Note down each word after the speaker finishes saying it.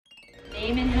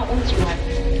name and how old you are.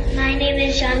 My name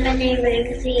is JonBenet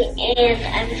Ramsey, and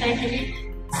I'm 5'5".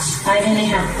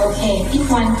 5.5. Okay, keep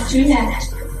going. To your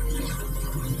next.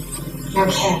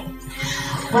 Okay.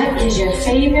 What is your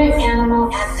favorite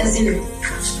animal at the zoo?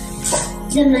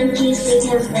 The monkeys,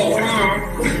 because they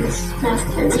laugh and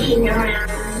stuff and hang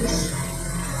around.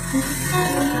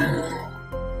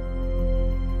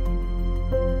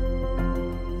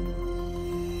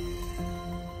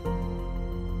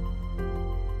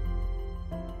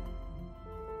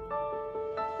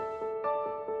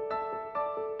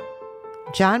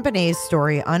 JonBenet's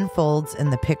story unfolds in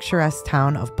the picturesque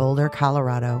town of Boulder,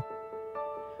 Colorado,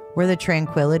 where the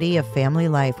tranquility of family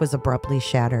life was abruptly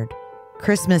shattered.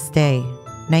 Christmas Day,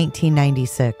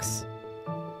 1996.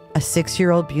 A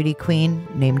 6-year-old beauty queen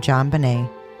named JonBenet,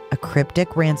 a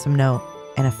cryptic ransom note,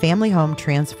 and a family home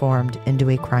transformed into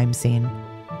a crime scene.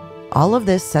 All of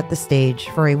this set the stage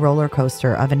for a roller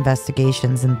coaster of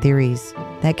investigations and theories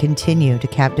that continue to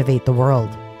captivate the world.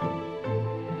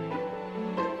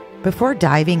 Before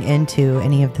diving into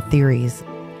any of the theories,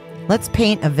 let's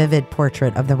paint a vivid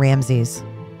portrait of the Ramseys.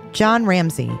 John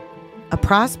Ramsey, a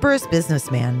prosperous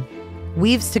businessman,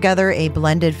 weaves together a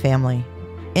blended family,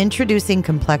 introducing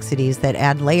complexities that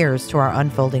add layers to our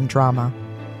unfolding drama.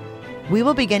 We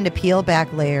will begin to peel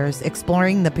back layers,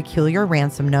 exploring the peculiar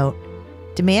ransom note,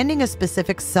 demanding a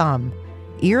specific sum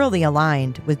eerily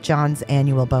aligned with John's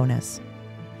annual bonus,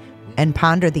 and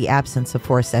ponder the absence of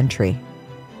forced entry,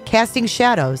 casting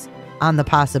shadows on the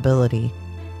possibility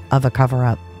of a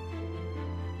cover-up.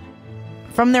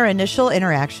 From their initial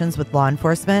interactions with law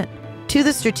enforcement to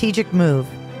the strategic move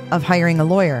of hiring a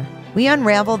lawyer, we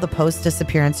unravel the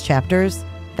post-disappearance chapters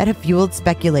that have fueled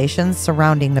speculations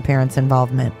surrounding the parents'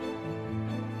 involvement.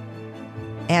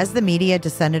 As the media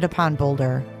descended upon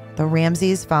Boulder, the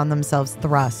Ramseys found themselves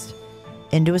thrust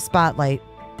into a spotlight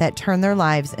that turned their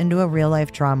lives into a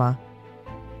real-life drama.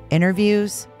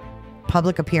 Interviews,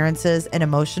 public appearances, and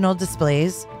emotional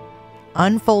displays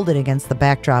unfolded against the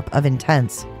backdrop of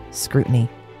intense scrutiny.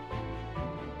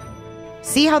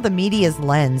 See how the media's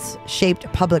lens shaped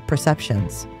public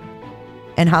perceptions,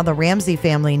 and how the Ramsey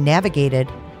family navigated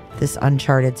this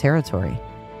uncharted territory.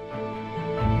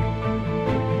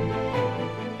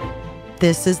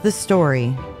 This is the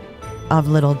story of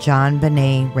little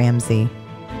JonBenet Ramsey.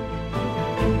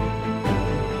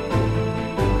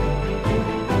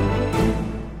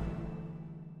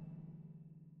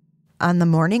 On the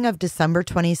morning of December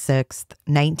 26,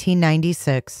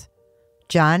 1996,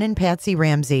 John and Patsy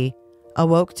Ramsey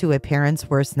awoke to a parent's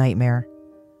worst nightmare.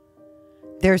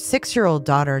 Their 6-year-old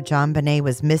daughter, JonBenet,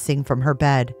 was missing from her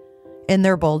bed in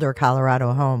their Boulder,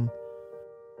 Colorado home.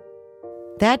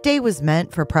 That day was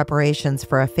meant for preparations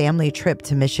for a family trip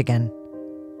to Michigan,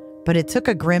 but it took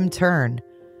a grim turn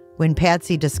when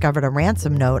Patsy discovered a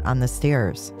ransom note on the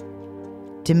stairs,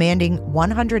 demanding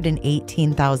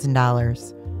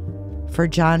 $118,000 for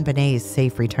JonBenet's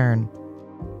safe return.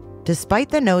 Despite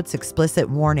the note's explicit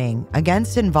warning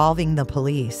against involving the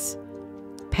police,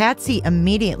 Patsy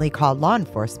immediately called law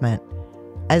enforcement,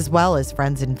 as well as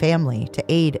friends and family, to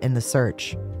aid in the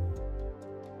search.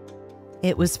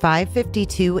 It was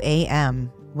 5:52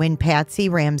 a.m. when Patsy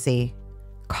Ramsey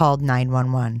called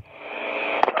 911.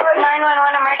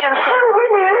 911 emergency.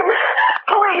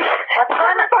 Police. What's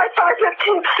going on?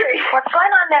 515th Street. What's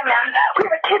going on there, ma'am? We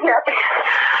have a kidnapping.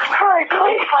 Hi,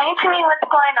 please. Explain to me what's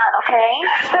going on, okay?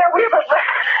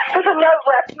 There's a note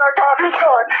left and our daughter's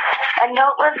gone. A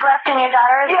note was left and your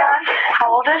daughter is gone?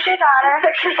 How old is your daughter?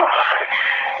 6 years old.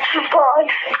 She's gone.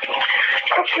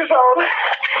 6 years old.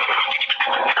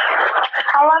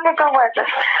 How long ago was it?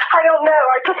 I don't know.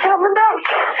 I just found the note.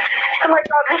 And my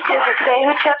daughter's gone. Does it say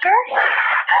who took her?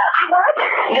 What?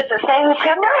 Does it say who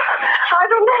took her? I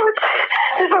don't know.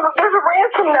 There's a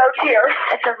ransom note here.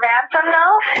 It's a ransom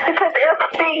note? It says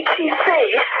FBTC.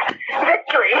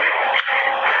 Victory.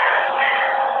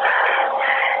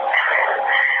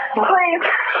 Please.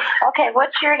 Okay,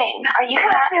 what's your name? Are you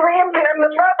Patsy Ramsey? I'm the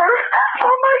mother.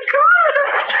 Oh my God.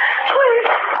 Please.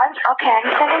 I'm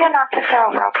sending an officer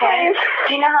over, okay? Please.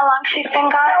 Do you know how long she's been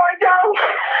gone? No, I don't.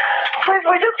 Please,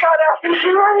 we just got out and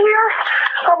she's right here.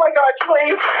 Oh my God,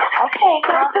 please. Okay,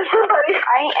 come on. Somebody.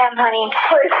 I am, honey.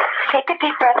 Please. Take a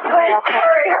deep breath away, okay?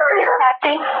 Hurry.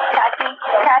 Patsy.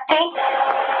 Patsy?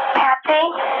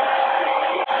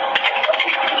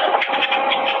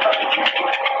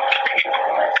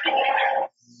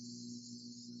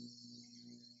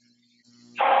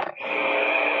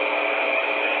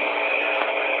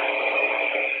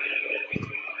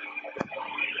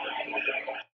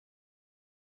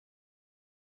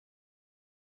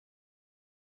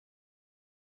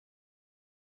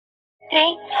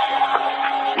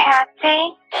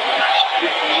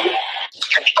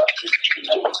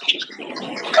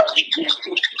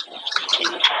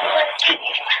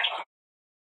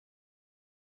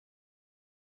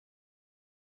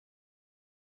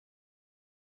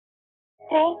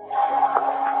 Patsy?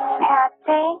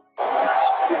 Patsy?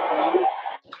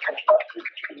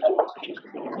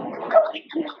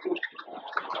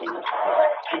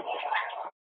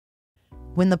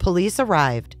 When the police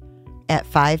arrived at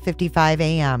 5:55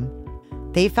 a.m.,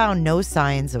 they found no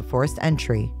signs of forced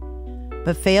entry,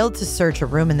 but failed to search a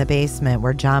room in the basement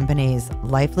where JonBenet's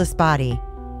lifeless body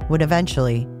would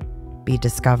eventually be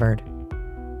discovered.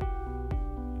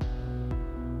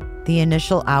 The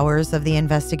initial hours of the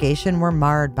investigation were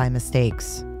marred by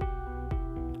mistakes.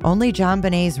 Only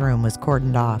JonBenet's room was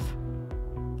cordoned off,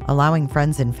 allowing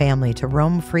friends and family to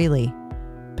roam freely,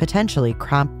 potentially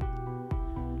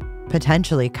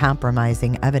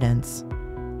compromising evidence.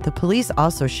 The police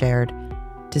also shared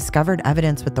discovered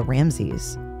evidence with the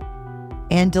Ramseys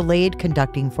and delayed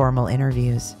conducting formal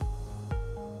interviews.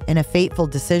 In a fateful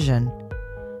decision,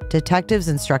 detectives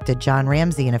instructed John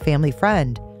Ramsey and a family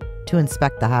friend to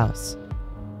inspect the house,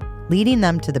 leading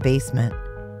them to the basement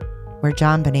where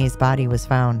JonBenet's body was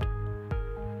found.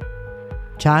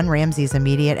 John Ramsey's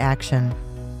immediate action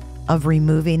of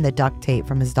removing the duct tape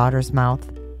from his daughter's mouth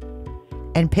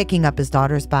and picking up his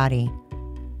daughter's body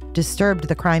disturbed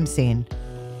the crime scene,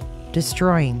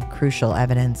 destroying crucial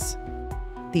evidence.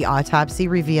 The autopsy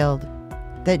revealed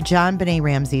that JonBenet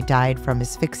Ramsey died from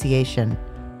asphyxiation.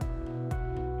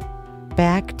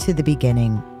 Back to the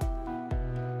beginning.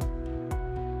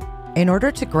 In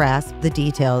order to grasp the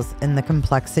details and the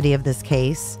complexity of this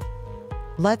case,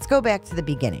 let's go back to the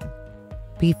beginning.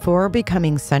 Before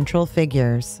becoming central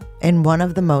figures in one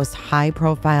of the most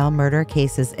high-profile murder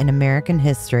cases in American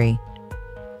history,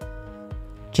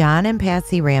 John and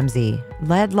Patsy Ramsey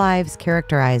led lives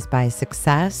characterized by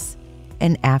success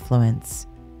and affluence.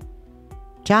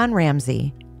 John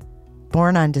Ramsey,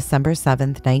 born on December 7,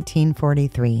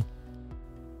 1943,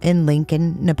 in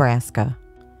Lincoln, Nebraska,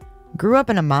 grew up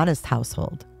in a modest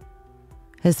household.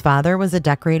 His father was a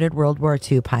decorated World War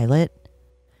II pilot,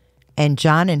 and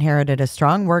John inherited a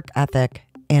strong work ethic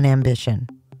and ambition.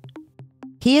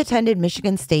 He attended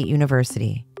Michigan State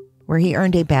University, where he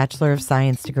earned a Bachelor of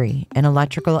Science degree in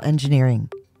electrical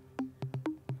engineering.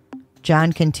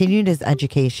 John continued his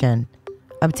education,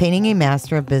 obtaining a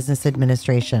Master of Business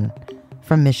Administration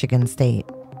from Michigan State.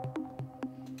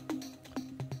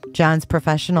 John's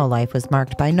professional life was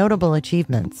marked by notable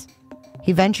achievements.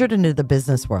 He ventured into the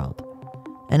business world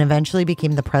and eventually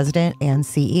became the president and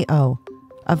CEO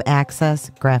of Access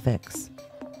Graphics,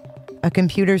 a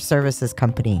computer services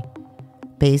company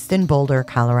based in Boulder,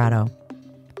 Colorado.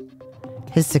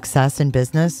 His success in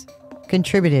business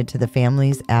contributed to the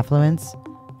family's affluence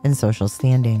and social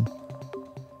standing.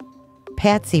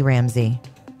 Patsy Ramsey,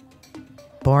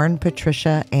 born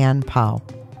Patricia Ann Powell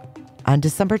on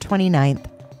December 29,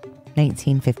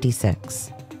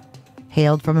 1956,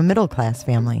 hailed from a middle-class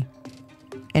family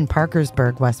in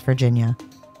Parkersburg, West Virginia.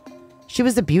 She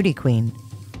was a beauty queen,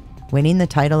 winning the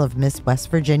title of Miss West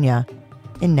Virginia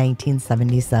in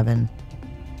 1977.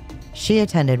 She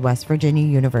attended West Virginia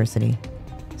University,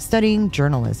 studying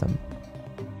journalism.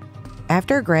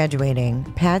 After graduating,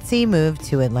 Patsy moved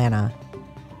to Atlanta,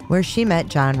 where she met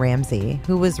John Ramsey,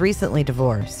 who was recently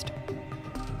divorced.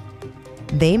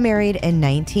 They married in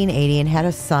 1980 and had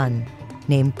a son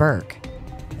named Burke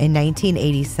in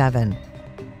 1987,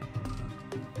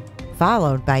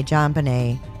 followed by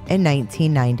JonBenet in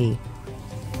 1990.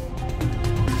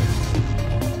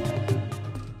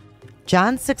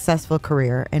 John's successful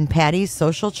career and Patty's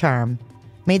social charm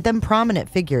made them prominent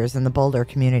figures in the Boulder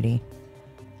community.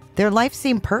 Their life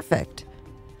seemed perfect,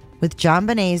 with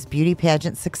JonBenet's beauty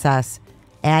pageant success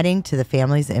adding to the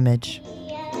family's image.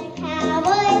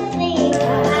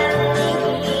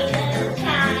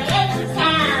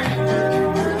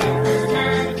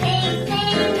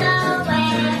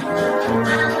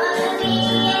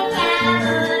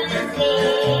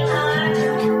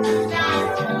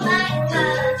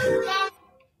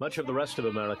 Much of the rest of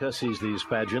America sees these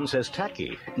pageants as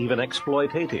tacky, even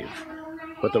exploitative.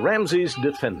 But the Ramseys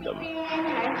defend them.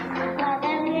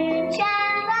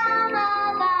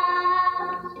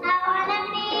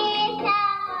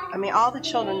 I mean, all the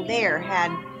children there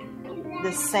had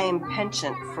the same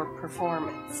penchant for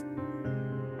performance.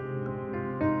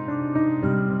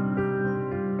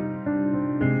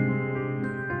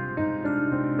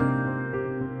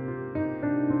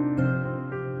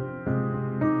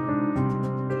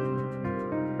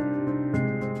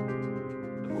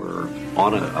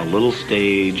 On a little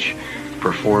stage,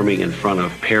 performing in front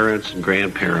of parents and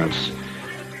grandparents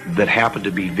that happened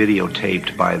to be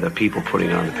videotaped by the people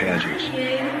putting on the pageants.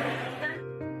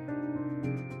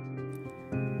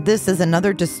 This is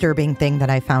another disturbing thing that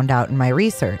I found out in my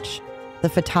research. the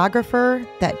photographer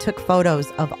that took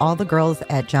photos of all the girls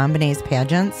at JonBenet's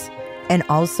pageants and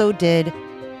also did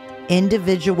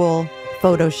individual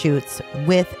photo shoots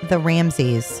with the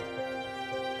Ramseys,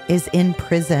 is in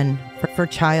prison for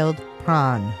child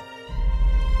porn.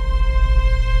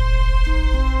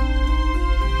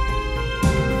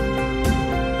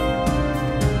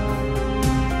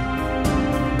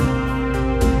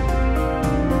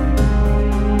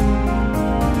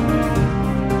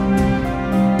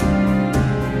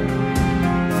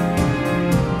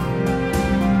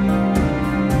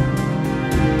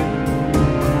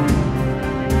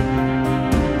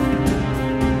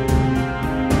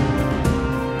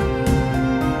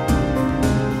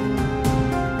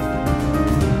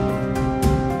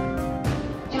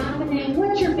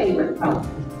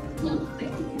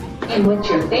 And what's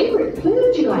your favorite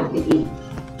food you like to eat?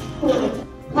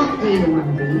 What do you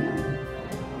want to be?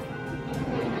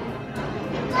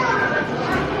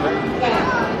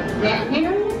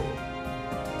 Veterinarian?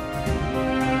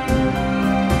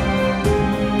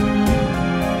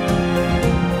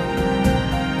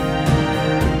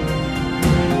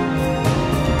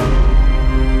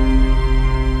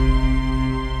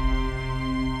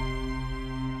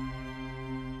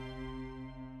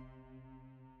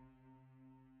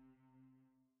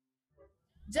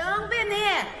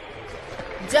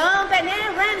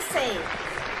 JonBenet Ramsey.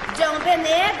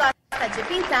 JonBenet gosta de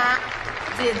pintar,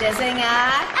 de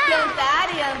desenhar, cantar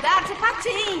e andar de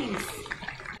patins.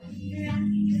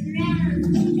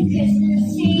 Christmas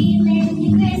tree with the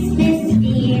Christmas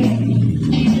beer.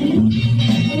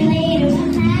 Later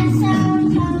we'll have some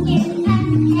pumpkin pie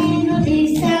and we'll do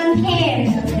some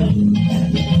caroling.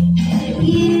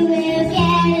 You will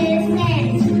get a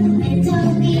sense of little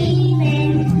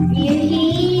feeling you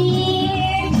hear.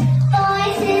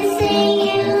 Voices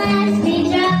singing last be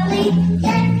jolly.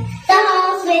 Deck the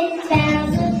halls with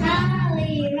bells of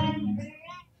holly.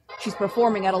 She's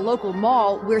performing at a local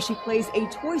mall where she plays a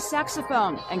toy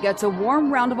saxophone and gets a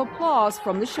warm round of applause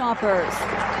from the shoppers.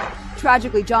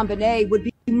 Tragically, JonBenet would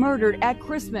be murdered at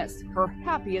Christmas, her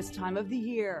happiest time of the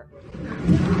year. I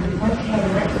want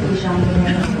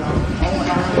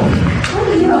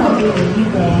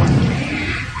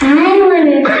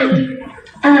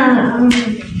to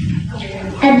be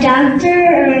a doctor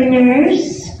or a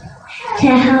nurse to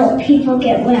help people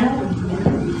get well.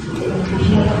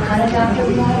 What kind of doctor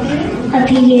do you want to be? A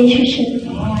pediatrician.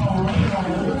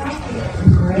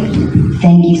 Great.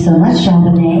 Thank you so much,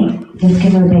 JonBenet. Let's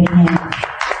give her a big hand.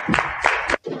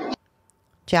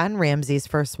 John Ramsey's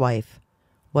first wife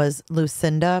was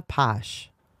Lucinda Posh.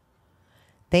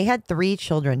 They had 3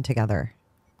 children together,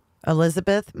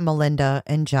 Elizabeth, Melinda,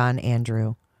 and John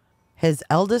Andrew. His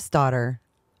eldest daughter,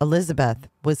 Elizabeth,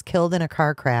 was killed in a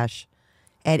car crash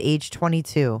at age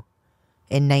 22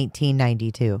 in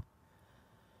 1992.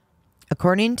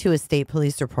 According to a state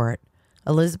police report,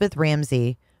 Elizabeth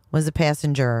Ramsey was a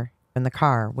passenger in the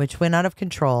car, which went out of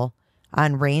control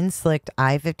on rain-slicked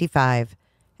I-55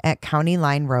 at County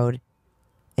Line Road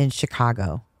in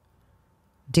Chicago.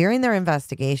 During their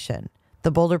investigation,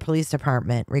 the Boulder Police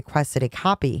Department requested a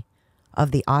copy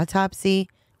of the autopsy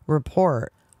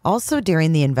report. Also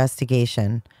during the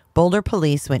investigation, Boulder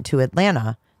police went to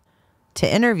Atlanta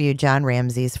to interview John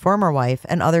Ramsey's former wife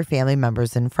and other family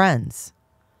members and friends.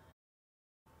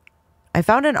 I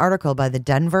found an article by the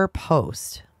Denver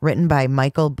Post written by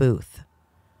Michael Booth.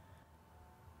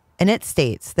 And it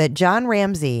states that John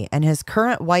Ramsey and his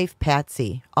current wife,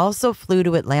 Patsy, also flew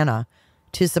to Atlanta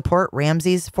to support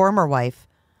Ramsey's former wife,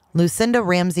 Lucinda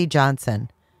Ramsey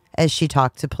Johnson, as she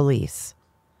talked to police.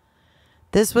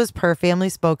 This was per family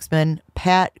spokesman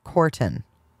Pat Corton.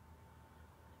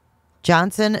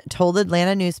 Johnson told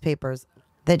Atlanta newspapers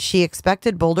that she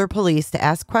expected Boulder police to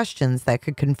ask questions that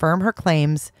could confirm her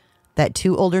claims that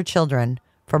 2 older children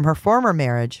from her former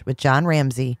marriage with John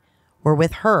Ramsey were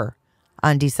with her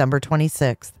on December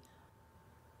 26th,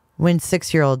 when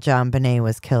 6-year-old JonBenet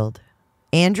was killed.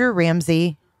 Andrew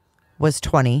Ramsey was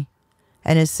 20,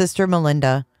 and his sister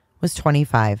Melinda was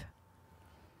 25.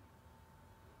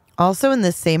 Also in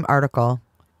this same article,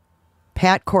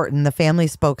 Pat Corton, the family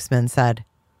spokesman, said,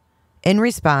 in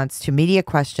response to media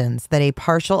questions that a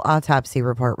partial autopsy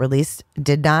report released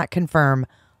did not confirm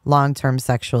long-term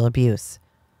sexual abuse.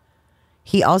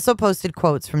 He also posted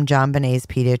quotes from JonBenet's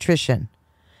pediatrician,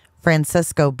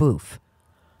 Francisco Boof,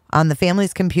 on the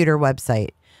family's computer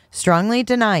website, strongly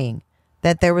denying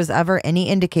that there was ever any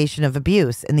indication of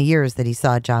abuse in the years that he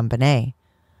saw JonBenet.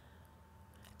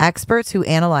 Experts who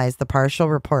analyzed the partial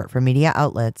report for media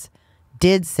outlets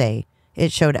did say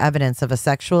it showed evidence of a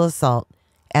sexual assault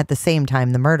at the same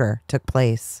time the murder took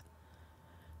place.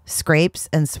 Scrapes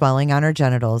and swelling on her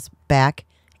genitals, back,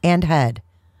 and head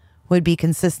would be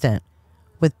consistent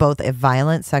with both a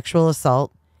violent sexual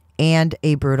assault and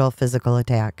a brutal physical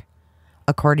attack,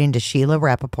 according to Sheila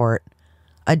Rappaport,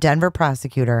 a Denver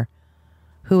prosecutor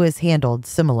who has handled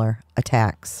similar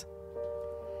attacks.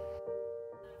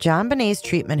 JonBenet's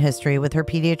treatment history with her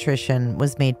pediatrician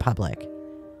was made public.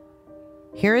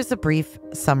 Here is a brief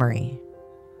summary.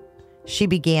 She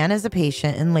began as a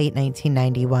patient in late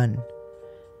 1991.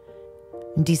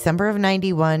 In December of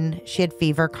 91, she had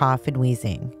fever, cough, and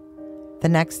wheezing. The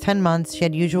next 10 months, she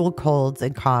had usual colds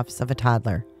and coughs of a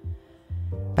toddler.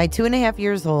 By 2.5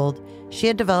 years old, she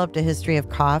had developed a history of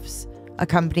coughs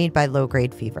accompanied by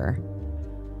low-grade fever.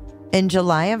 In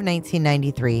July of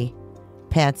 1993,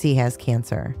 Patsy has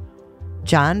cancer.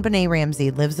 JonBenet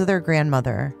Ramsey lives with her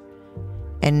grandmother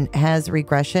and has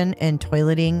regression in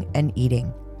toileting and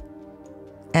eating.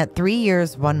 At 3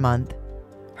 years, 1 month,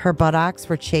 her buttocks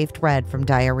were chafed red from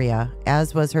diarrhea,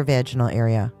 as was her vaginal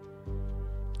area.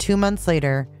 2 months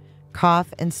later,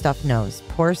 cough and stuffed nose,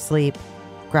 poor sleep,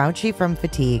 grouchy from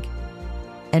fatigue,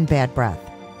 and bad breath.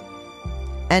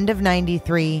 End of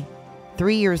 93,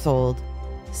 3 years old,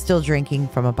 still drinking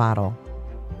from a bottle.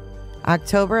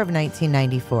 October of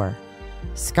 1994,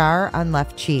 scar on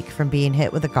left cheek from being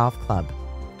hit with a golf club,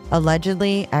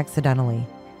 allegedly accidentally,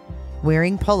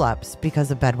 wearing pull-ups because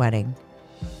of bedwetting.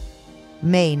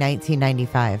 May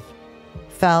 1995,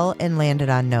 fell and landed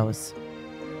on nose.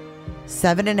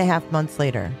 7.5 months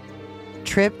later,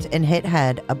 tripped and hit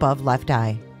head above left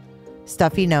eye,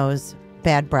 stuffy nose,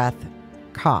 bad breath,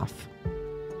 cough.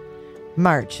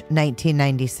 March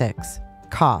 1996,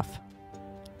 cough.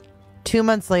 2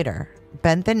 months later,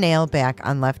 bent the nail back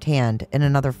on left hand in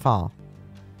another fall.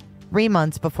 3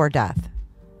 months before death,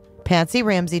 Patsy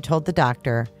Ramsey told the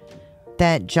doctor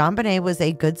that JonBenet was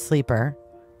a good sleeper,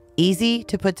 easy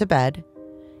to put to bed,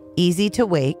 easy to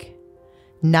wake,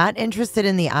 not interested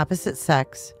in the opposite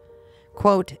sex,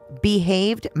 quote,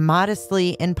 behaved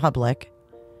modestly in public,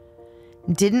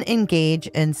 didn't engage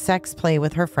in sex play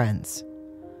with her friends.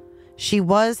 She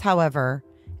was, however,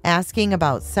 asking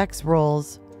about sex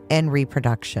roles and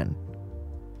reproduction.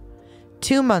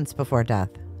 2 months before death,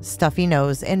 stuffy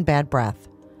nose and bad breath,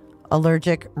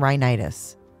 allergic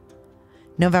rhinitis.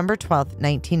 November 12th,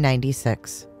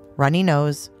 1996, runny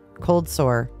nose, cold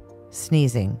sore,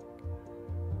 sneezing.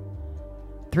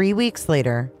 3 weeks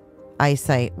later,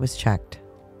 eyesight was checked.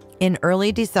 In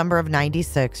early December of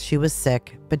 96, she was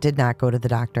sick but did not go to the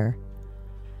doctor.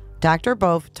 Dr.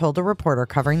 Both told a reporter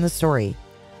covering the story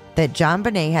that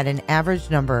JonBenet had an average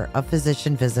number of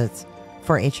physician visits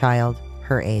for a child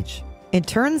her age. It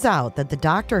turns out that the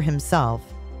doctor himself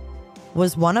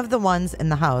was one of the ones in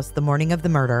the house the morning of the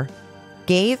murder,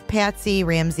 gave Patsy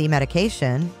Ramsey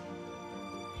medication,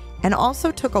 and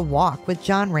also took a walk with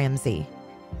John Ramsey.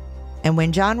 And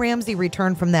when John Ramsey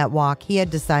returned from that walk, he had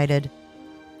decided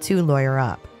to lawyer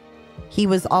up. He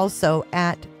was also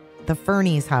at the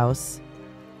Fernie's house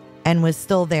and was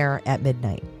still there at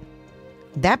midnight.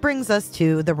 That brings us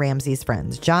to the Ramseys'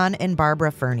 friends, John and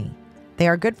Barbara Fernie. They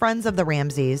are good friends of the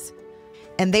Ramseys,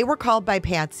 and they were called by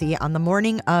Patsy on the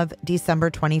morning of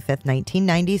December 25th,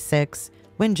 1996,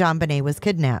 when JonBenet was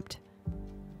kidnapped.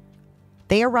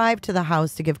 They arrived to the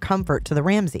house to give comfort to the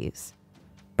Ramseys.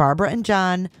 Barbara and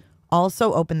John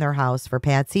also opened their house for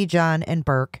Patsy, John, and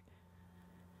Burke,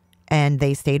 and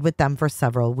they stayed with them for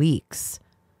several weeks.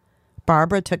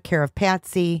 Barbara took care of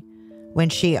Patsy when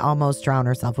she almost drowned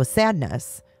herself with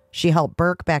sadness. She helped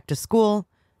Burke back to school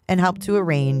and helped to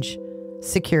arrange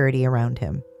security around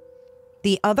him.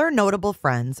 The other notable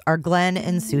friends are Glenn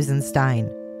and Susan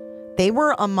Stein. They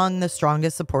were among the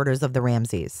strongest supporters of the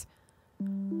Ramseys.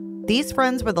 These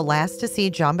friends were the last to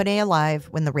see JonBenet alive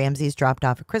when the Ramseys dropped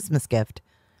off a Christmas gift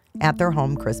at their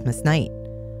home Christmas night.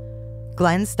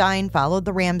 Glenn Stein followed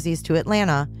the Ramseys to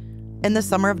Atlanta in the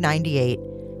summer of '98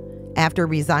 after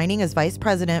resigning as vice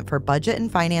president for budget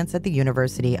and finance at the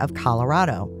University of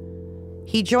Colorado.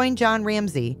 He joined John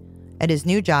Ramsey at his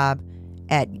new job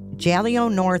at Jaleo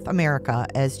North America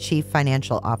as chief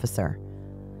financial officer.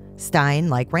 Stein,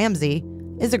 like Ramsey,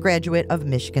 is a graduate of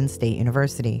Michigan State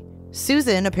University.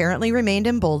 Susan apparently remained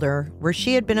in Boulder, where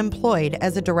she had been employed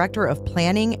as a director of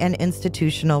planning and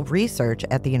institutional research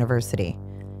at the university.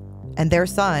 And their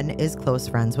son is close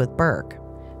friends with Burke.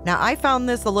 Now, I found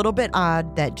this a little bit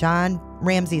odd that John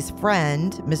Ramsey's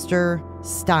friend, Mr.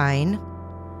 Stein,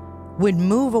 would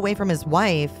move away from his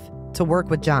wife to work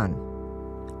with John.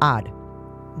 Odd.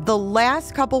 The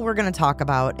last couple we're going to talk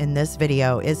about in this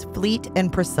video is Fleet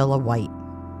and Priscilla White.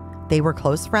 They were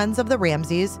close friends of the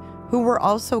Ramseys, who were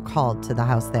also called to the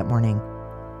house that morning.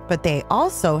 but they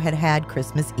also had had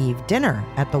Christmas Eve dinner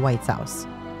at the Whites' house.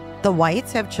 The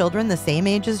Whites have children the same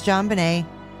age as JonBenet,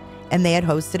 and they had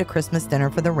hosted a Christmas dinner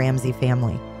for the Ramsey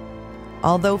family.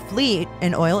 Although Fleet,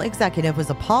 an oil executive, was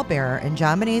a pallbearer in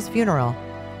JonBenet's funeral,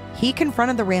 he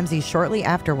confronted the Ramseys shortly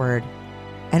afterward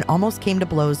and almost came to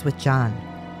blows with John.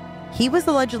 He was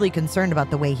allegedly concerned about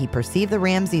the way he perceived the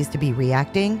Ramseys to be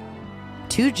reacting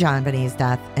to JonBenet's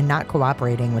death and not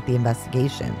cooperating with the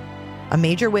investigation. A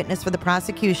major witness for the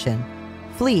prosecution,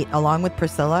 Fleet, along with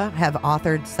Priscilla, have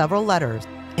authored several letters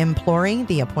imploring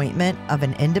the appointment of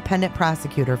an independent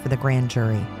prosecutor for the grand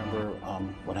jury. Remember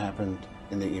what happened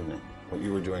in the evening, what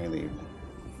you were doing in the evening?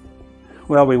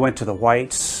 Well, we went to the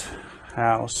Whites'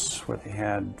 house where they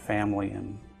had family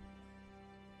and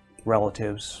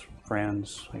relatives,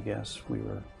 friends, I guess. We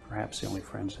were perhaps the only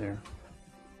friends there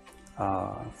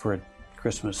for a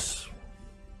Christmas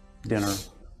dinner.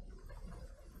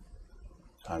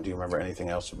 Do you remember anything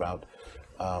else about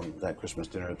that Christmas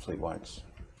dinner at Fleet White's?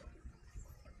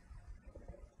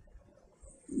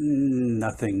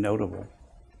 Nothing notable.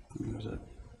 It was a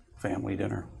family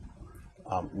dinner.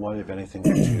 What, if anything,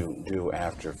 did you do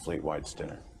after Fleet White's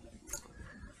dinner?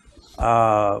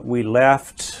 We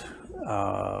left.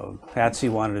 Patsy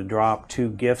wanted to drop 2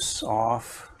 gifts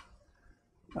off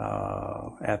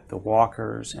at the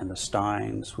Walkers and the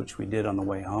Steins, which we did on the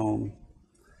way home.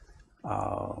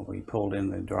 We pulled in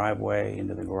the driveway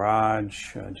into the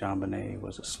garage. JonBenet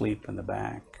was asleep in the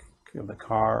back of the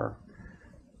car.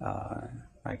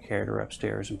 I carried her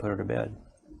upstairs and put her to bed.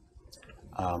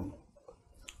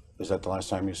 Was that the last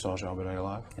time you saw JonBenet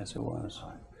alive? Yes, it was.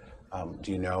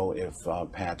 Do you know if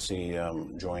Patsy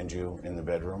joined you in the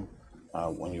bedroom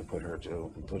when you put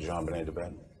JonBenet to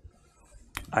bed?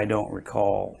 I don't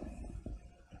recall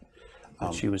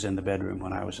that she was in the bedroom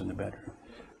when I was in the bedroom.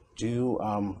 Do you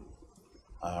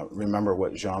remember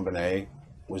what JonBenet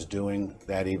was doing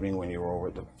that evening when you were over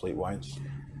at the Fleet White's?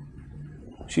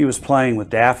 She was playing with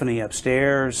Daphne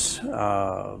upstairs.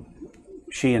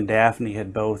 She and Daphne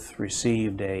had both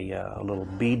received a little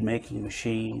bead-making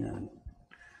machine, and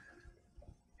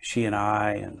she and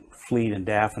I and Fleet and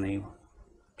Daphne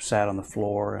sat on the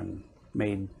floor and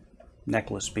made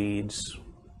necklace beads. Do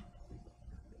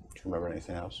you remember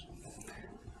anything else?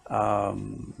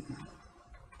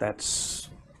 That's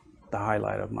the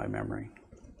highlight of my memory.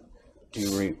 Do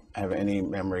you have any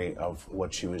memory of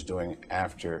what she was doing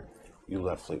after you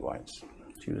left Fleet White's?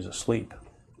 She was asleep.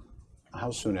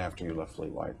 How soon after you left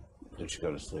Fleet White did she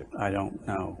go to sleep? I don't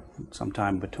know.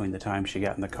 Sometime between the time she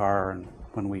got in the car and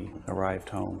when we arrived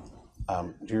home.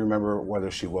 Do you remember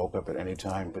whether she woke up at any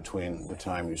time between the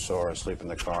time you saw her asleep in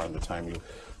the car and the time you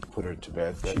put her to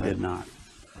bed that night? She did not.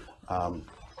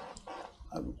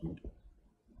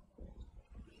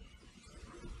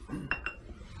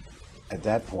 At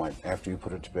that point, after you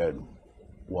put her to bed,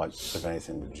 what, if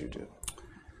anything, did you do?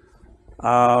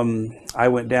 I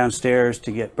went downstairs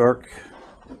to get Burke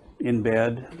in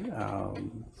bed.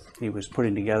 He was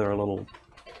putting together a little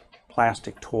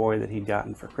plastic toy that he'd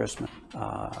gotten for Christmas.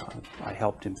 I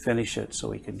helped him finish it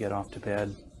so he could get off to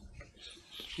bed.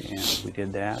 And we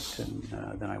did that, and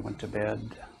then I went to bed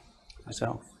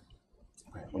myself.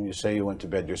 When you say you went to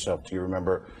bed yourself, do you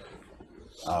remember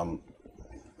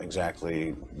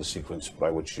exactly the sequence by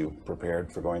which you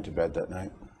prepared for going to bed that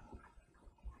night?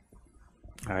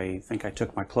 I think I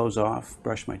took my clothes off,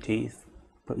 brushed my teeth,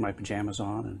 put my pajamas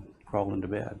on, and crawled into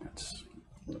bed.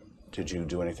 Did you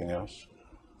do anything else?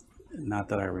 Not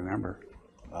that I remember.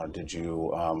 Did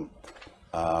you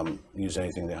use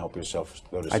anything to help yourself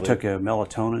go to sleep? I took a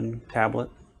melatonin tablet.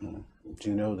 Do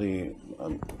you know the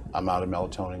amount of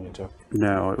melatonin you took?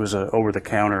 No, it was an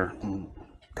over-the-counter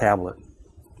tablet.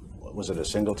 Was it a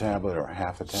single tablet or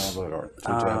half a tablet or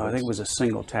 2 tablets? I think it was a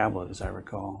single tablet, as I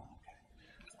recall.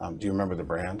 Do you remember the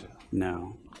brand?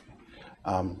 No.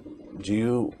 Do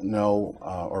you know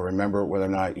or remember whether or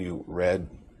not you read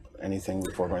anything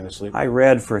before going to sleep? I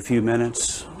read for a few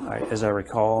minutes, as I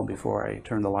recall, before I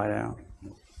turned the light out.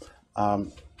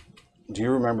 Do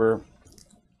you remember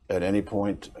at any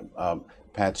point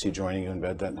Patsy joining you in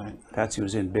bed that night? Patsy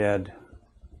was in bed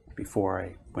before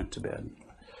I went to bed.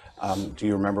 Do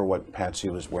you remember what Patsy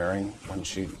was wearing when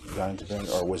she got into bed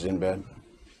or was in bed?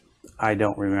 I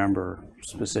don't remember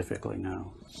specifically,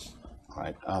 no. All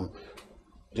right.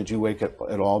 Did you wake up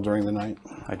at all during the night?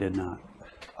 I did not.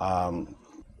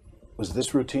 Was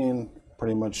this routine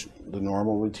pretty much the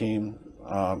normal routine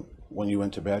when you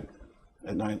went to bed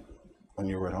at night, when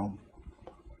you were at home?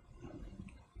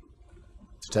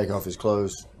 To take off his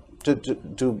clothes. To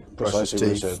do precisely what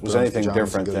you said. Was anything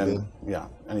different than,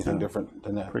 anything different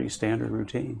than that? Pretty standard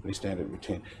routine. Pretty standard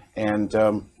routine. And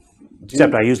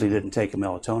Except I usually didn't take a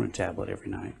melatonin tablet every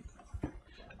night.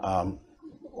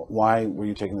 Why were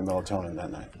you taking the melatonin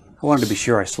that night? I wanted to be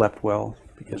sure I slept well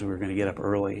because we were going to get up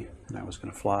early and I was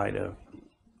going to fly to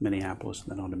Minneapolis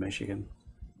and then on to Michigan.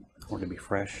 I wanted to be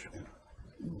fresh.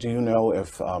 Do you know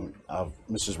if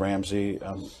Mrs. Ramsey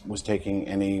was taking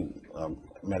any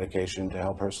medication to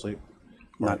help her sleep?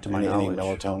 Not to my knowledge. Any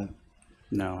melatonin?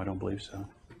 No, I don't believe so.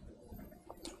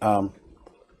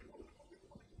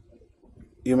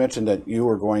 You mentioned that you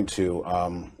were going to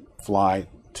fly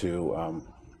to,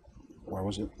 where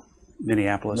was it?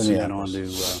 Minneapolis. And then on to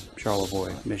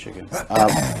Charlevoix, Michigan.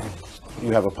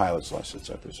 You have a pilot's license,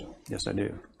 I presume? Yes, I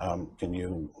do. Can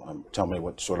you tell me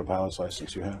what sort of pilot's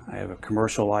license you have? I have a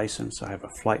commercial license. I have a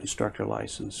flight instructor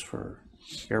license for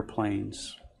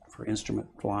airplanes, for instrument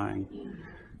flying.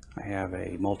 I have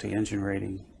a multi-engine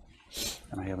rating,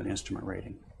 and I have an instrument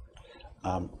rating.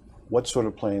 What sort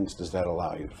of planes does that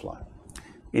allow you to fly?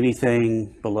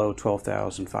 Anything below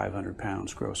 12,500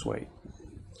 pounds gross weight.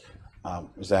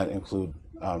 Does that include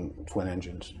twin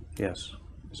engines? Yes.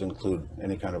 Does it include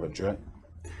any kind of a jet?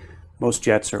 Most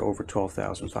jets are over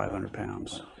 12,500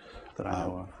 pounds that I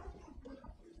know of.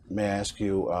 May I ask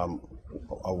you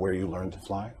where you learned to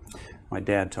fly? My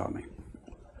dad taught me.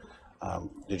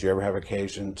 Did you ever have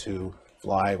occasion to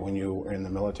fly when you were in the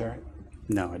military?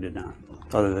 No, I did not,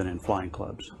 other than in flying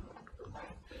clubs.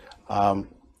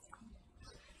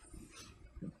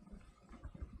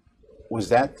 Was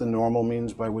that the normal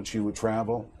means by which you would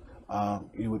travel?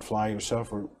 You would fly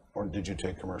yourself, or did you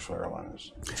take commercial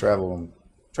airliners? Travel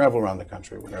around the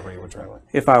country whenever you were traveling.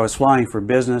 If I was flying for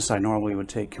business, I normally would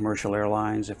take commercial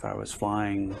airlines. If I was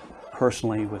flying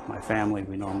personally with my family,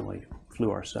 we normally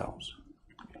flew ourselves.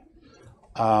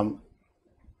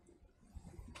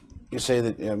 You say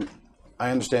that,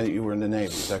 I understand that you were in the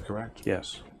Navy, is that correct?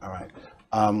 Yes. All right.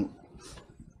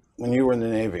 When you were in the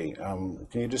Navy, can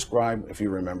you describe, if you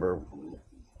remember,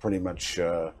 pretty much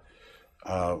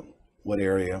what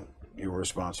area you were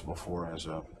responsible for as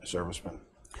a serviceman?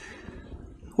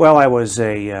 Well, I was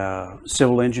a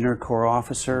civil engineer corps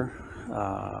officer.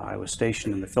 I was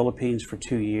stationed in the Philippines for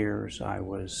 2 years. I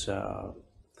was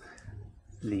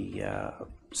the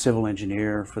civil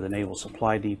engineer for the Naval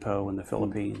Supply Depot in the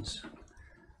Philippines.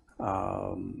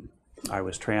 I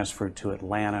was transferred to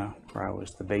Atlanta, where I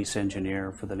was the base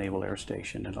engineer for the Naval Air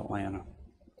Station in Atlanta.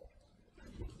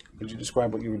 Could you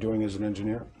describe what you were doing as an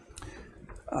engineer?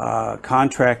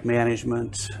 Contract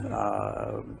management.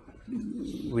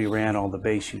 We ran all the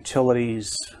base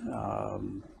utilities,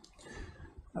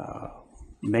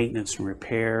 maintenance and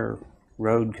repair,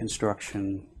 road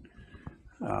construction,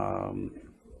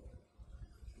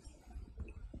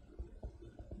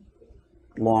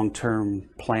 long-term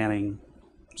planning,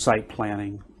 site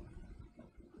planning.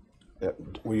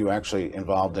 Were you actually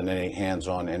involved in any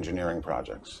hands-on engineering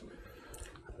projects?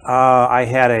 I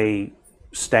had a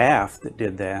staff that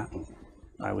did that.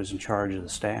 I was in charge of the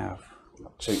staff.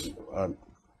 So,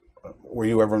 were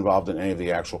you ever involved in any of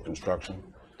the actual construction?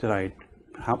 Did I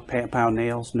pound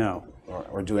nails? No.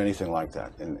 Or do anything like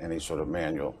that in any sort of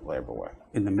manual labor way?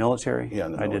 In the military? Yeah,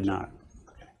 in the military. I did not.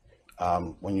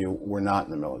 Okay. When you were not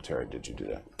in the military, did you do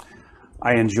that?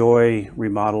 I enjoy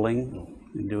remodeling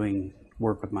and doing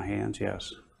work with my hands,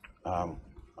 yes.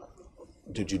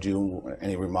 Did you do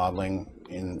any remodeling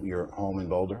in your home in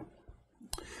Boulder?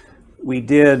 We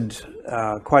did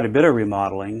quite a bit of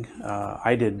remodeling.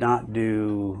 I did not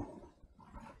do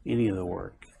any of the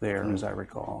work there, as I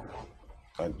recall.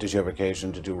 Did you have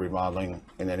occasion to do remodeling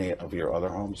in any of your other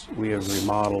homes? We have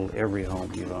remodeled every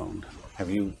home you've owned.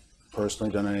 Have you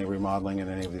personally done any remodeling in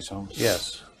any of these homes?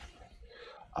 Yes.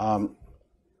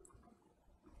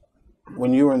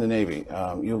 When you were in the Navy,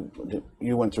 you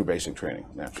went through basic training,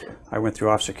 naturally. I went through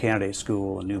Officer Candidate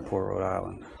School in Newport, Rhode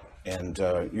Island. And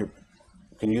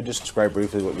can you just describe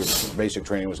briefly what your basic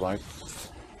training was like?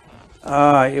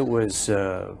 It was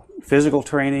physical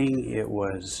training. It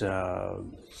was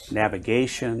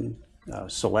navigation,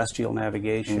 celestial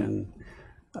navigation,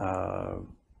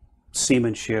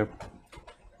 seamanship,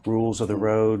 rules of the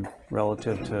road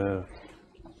relative to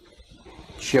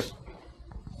ship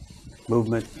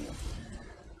movement,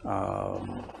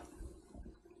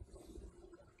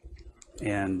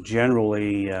 and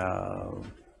generally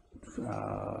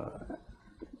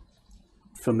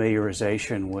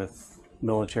familiarization with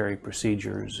military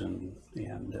procedures and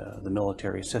the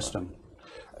military system.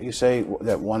 You say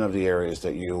that one of the areas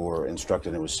that you were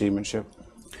instructed in was seamanship?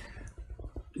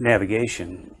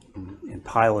 Navigation and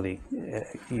piloting.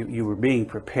 You were being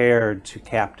prepared to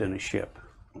captain a ship.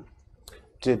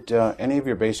 Did any of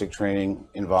your basic training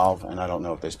involve, and I don't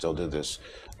know if they still do this,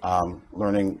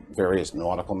 learning various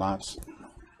nautical knots?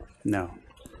 No.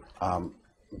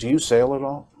 Do you sail at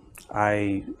all?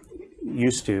 I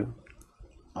used to.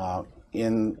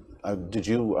 Did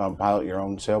you pilot your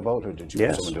own sailboat, or did you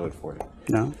have Yes. someone do it for you?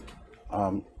 No.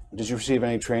 Did you receive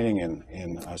any training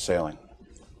in sailing?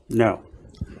 No.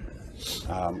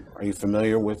 Are you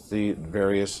familiar with the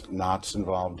various knots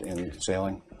involved in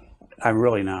sailing? I'm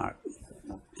really not.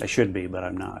 I should be, but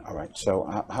I'm not. All right.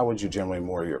 So how would you generally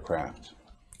moor your craft?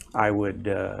 I would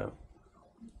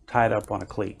tie it up on a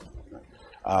cleat.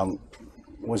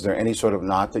 Was there any sort of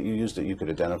knot that you used that you could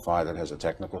identify that has a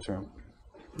technical term?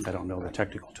 I don't know the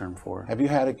technical term for it. Have you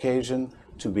had occasion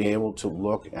to be able to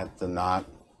look at the knot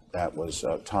that was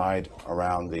tied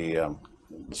around the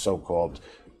so-called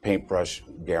paintbrush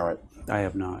Garrote? I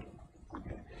have not.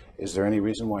 Okay. Is there any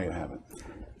reason why you haven't?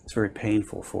 It's very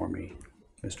painful for me,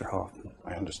 Mr. Hoffman.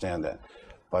 I understand that.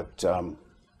 But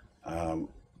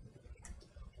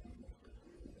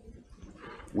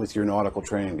with your nautical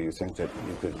training, do you think that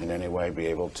you could in any way be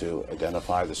able to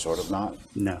identify the sort of knot?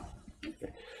 No.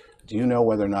 Okay. Do you know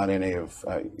whether or not any of,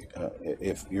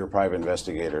 if your private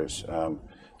investigators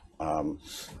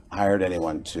hired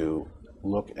anyone to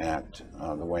look at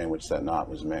the way in which that knot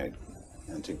was made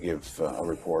and to give a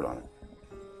report on it?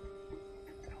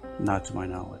 Not to my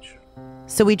knowledge.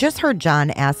 So we just heard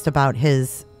John asked about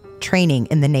his training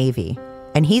in the Navy,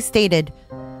 and he stated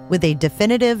with a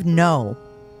definitive no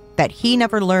that he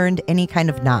never learned any kind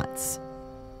of knots.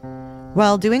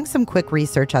 While doing some quick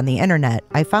research on the internet,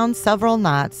 I found several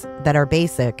knots that are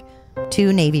basic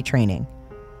to Navy training.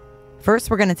 First,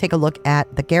 we're going to take a look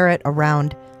at the Garrote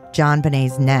around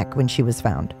JonBenet's neck when she was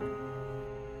found.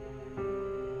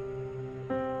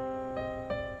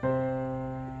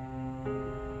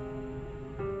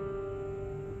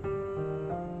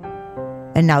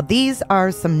 And now these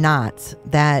are some knots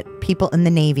that people in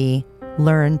the Navy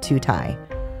learn to tie.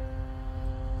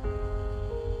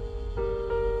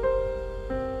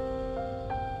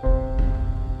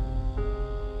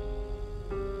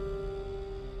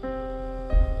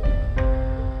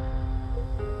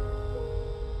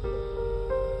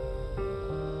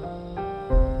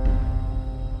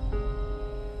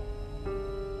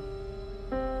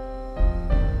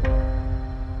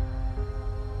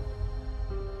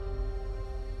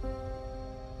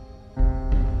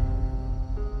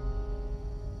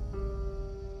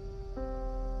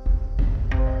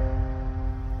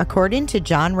 According to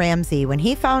John Ramsey, when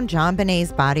he found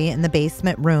JonBenet's body in the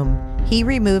basement room, he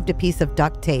removed a piece of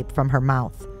duct tape from her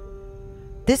mouth.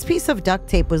 This piece of duct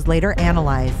tape was later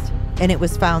analyzed, and it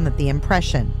was found that the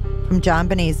impression from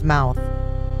JonBenet's mouth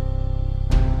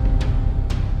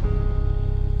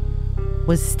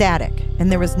was static, and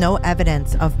there was no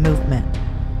evidence of movement.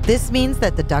 This means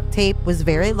that the duct tape was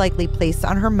very likely placed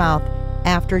on her mouth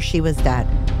after she was dead.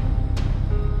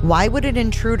 Why would an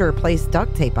intruder place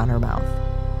duct tape on her mouth?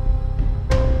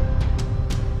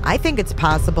 I think it's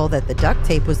possible that the duct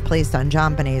tape was placed on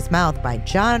JonBenet's mouth by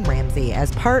John Ramsey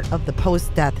as part of the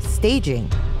post-death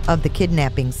staging of the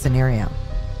kidnapping scenario.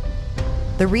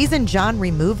 The reason John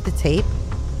removed the tape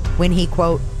when he,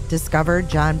 quote, discovered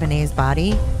JonBenet's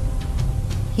body,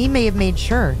 he may have made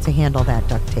sure to handle that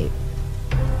duct tape.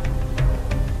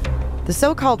 The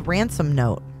so-called ransom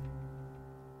note.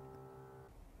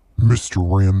 Mr.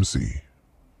 Ramsey,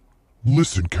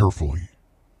 listen carefully.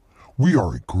 We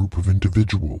are a group of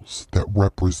individuals that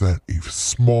represent a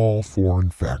small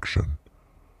foreign faction.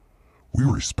 We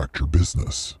respect your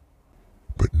business,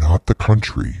 but not the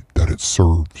country that it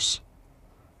serves.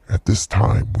 At this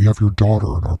time, we have your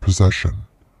daughter in our possession.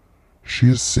 She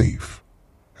is safe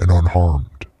and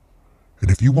unharmed.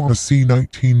 And if you want to see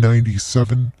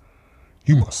 1997,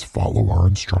 you must follow our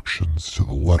instructions to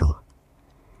the letter.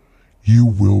 You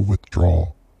will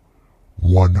withdraw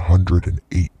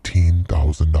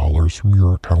 $118,000 from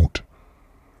your account.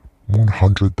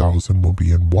 $100,000 will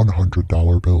be in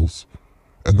 $100 bills,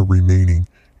 and the remaining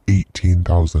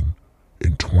 $18,000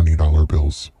 in $20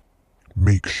 bills.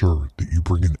 Make sure that you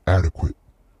bring an adequate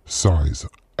size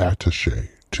attaché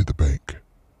to the bank.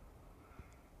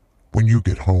 When you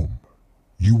get home,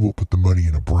 you will put the money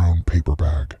in a brown paper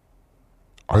bag.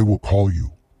 I will call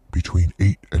you between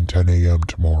 8 and 10 a.m.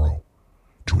 tomorrow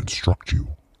to instruct you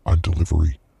on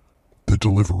delivery. The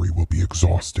delivery will be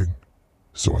exhausting,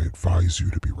 so I advise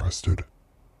you to be rested.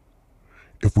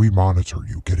 If we monitor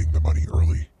you getting the money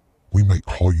early, we might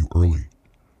call you early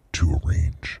to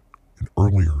arrange an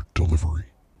earlier delivery,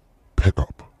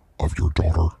 pickup of your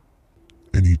daughter.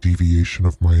 Any deviation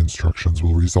of my instructions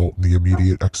will result in the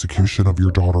immediate execution of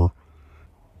your daughter.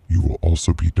 You will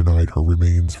also be denied her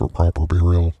remains for proper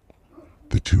burial.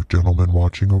 The two gentlemen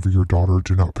watching over your daughter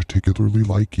do not particularly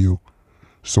like you,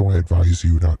 so I advise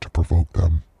you not to provoke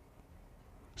them.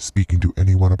 speaking to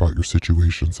anyone about your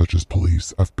situation, such as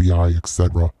police, FBI,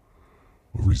 etc.,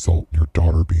 will result in your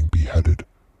daughter being beheaded.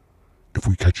 If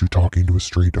we catch you talking to a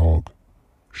stray dog,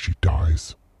 she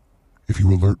dies. If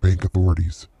you alert bank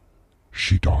authorities,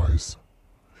 she dies.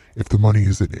 If the money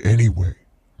is in any way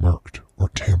marked or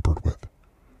tampered with,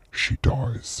 she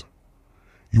dies.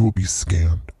 You will be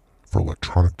scanned for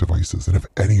electronic devices, and if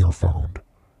any are found,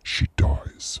 she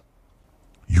dies.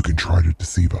 You can try to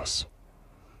deceive us,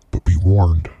 but be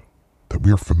warned that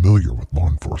we are familiar with law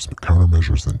enforcement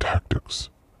countermeasures and tactics.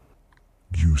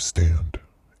 You stand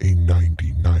a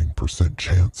 99%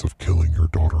 chance of killing your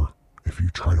daughter if you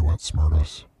try to outsmart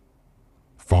us.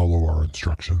 Follow our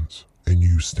instructions, and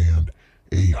you stand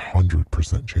a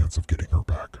 100% chance of getting her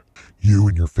back. You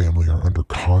and your family are under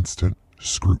constant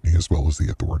scrutiny as well as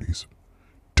the authorities.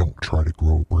 Don't try to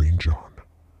grow a brain, John.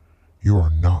 You are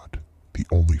not the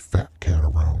only fat cat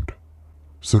around,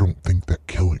 so don't think that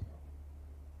killing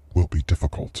will be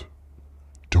difficult.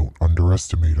 Don't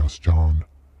underestimate us, John.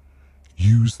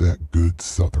 Use that good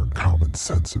Southern common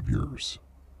sense of yours.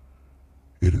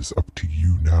 It is up to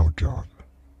you now, John.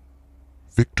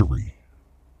 Victory.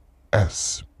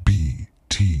 SBTC.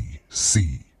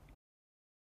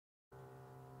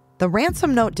 The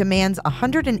ransom note demands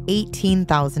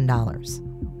 $118,000.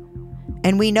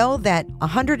 And we know that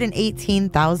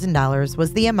 $118,000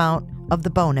 was the amount of the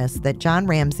bonus that John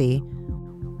Ramsey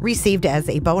received as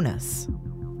a bonus.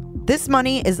 This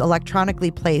money is electronically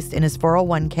placed in his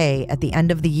 401k at the end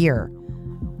of the year.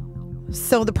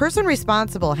 So the person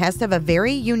responsible has to have a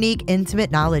very unique,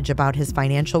 intimate knowledge about his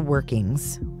financial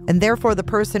workings, and therefore the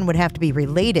person would have to be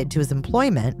related to his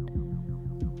employment.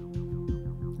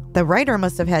 The writer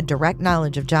must have had direct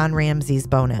knowledge of John Ramsey's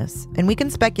bonus, and we can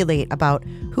speculate about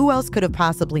who else could have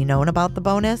possibly known about the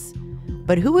bonus,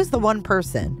 but who is the one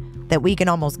person that we can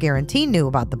almost guarantee knew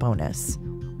about the bonus?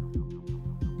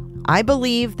 I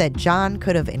believe that John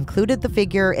could have included the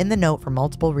figure in the note for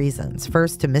multiple reasons.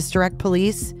 First, to misdirect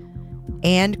police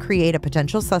and create a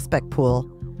potential suspect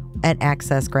pool at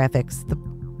Access Graphics,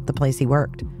 the place he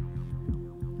worked.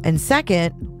 And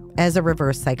second, as a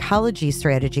reverse psychology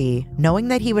strategy, knowing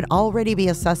that he would already be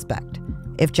a suspect.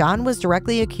 If John was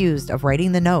directly accused of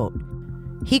writing the note,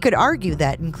 he could argue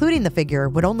that including the figure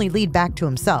would only lead back to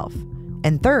himself.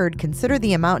 And third, consider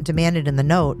the amount demanded in the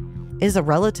note is a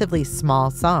relatively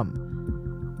small sum.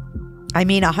 I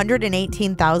mean,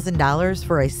 $118,000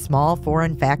 for a small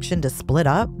foreign faction to split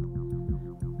up?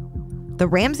 The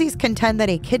Ramseys contend that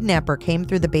a kidnapper came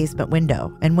through the basement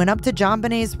window and went up to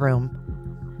JonBenet's room.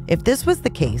 If this was the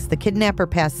case, the kidnapper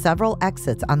passed several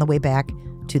exits on the way back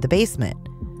to the basement.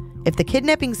 If the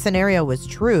kidnapping scenario was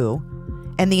true,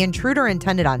 and the intruder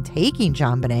intended on taking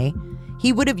JonBenet,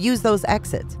 he would have used those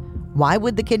exits. Why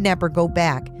would the kidnapper go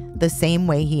back the same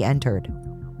way he entered?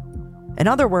 In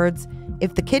other words,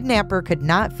 if the kidnapper could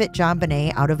not fit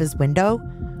JonBenet out of his window,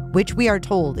 which we are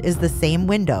told is the same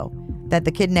window that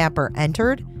the kidnapper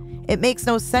entered, it makes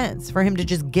no sense for him to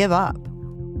just give up.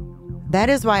 That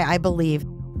is why I believe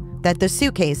that the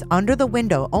suitcase under the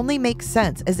window only makes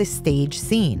sense as a stage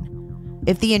scene.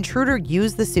 If the intruder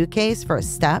used the suitcase for a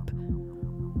step,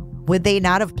 would they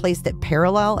not have placed it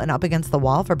parallel and up against the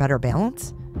wall for better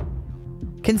balance?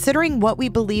 Considering what we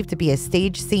believe to be a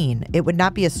stage scene, it would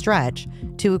not be a stretch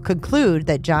to conclude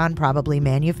that John probably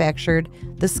manufactured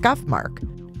the scuff mark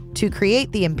to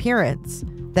create the appearance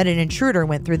that an intruder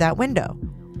went through that window.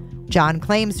 John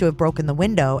claims to have broken the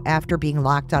window after being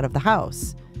locked out of the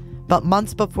house. But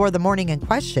months before the morning in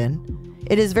question,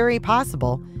 it is very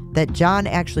possible that John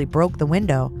actually broke the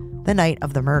window the night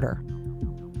of the murder.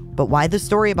 But why the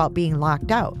story about being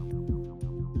locked out?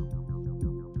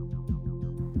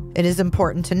 It is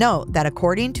important to note that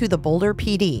according to the Boulder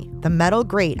PD, the metal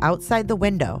grate outside the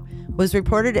window was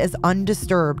reported as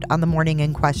undisturbed on the morning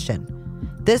in question.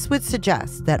 This would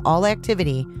suggest that all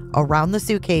activity around the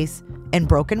suitcase and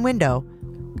broken window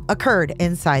occurred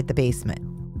inside the basement.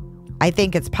 I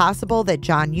think it's possible that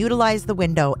John utilized the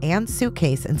window and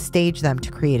suitcase and staged them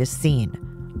to create a scene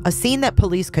that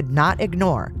police could not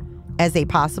ignore as a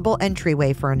possible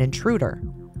entryway for an intruder.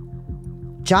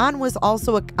 John was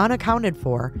also unaccounted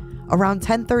for around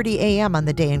 10:30 a.m. on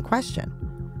the day in question.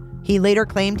 He later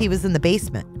claimed he was in the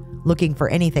basement looking for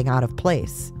anything out of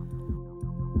place.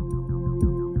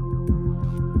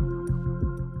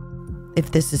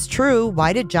 If this is true,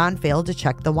 why did John fail to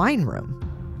check the wine room?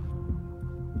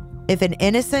 If an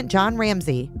innocent John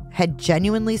Ramsey had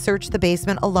genuinely searched the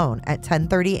basement alone at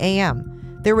 10:30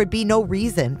 a.m., there would be no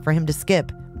reason for him to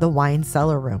skip the wine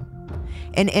cellar room.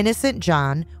 An innocent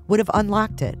John would have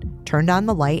unlocked it, turned on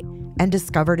the light, and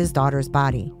discovered his daughter's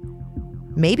body.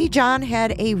 Maybe John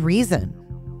had a reason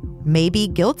Maybe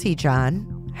guilty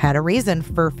John had a reason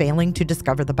for failing to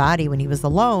discover the body when he was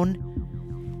alone,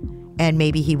 and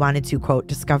maybe he wanted to, quote,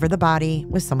 discover the body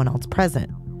with someone else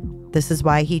present. This is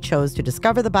why he chose to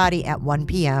discover the body at 1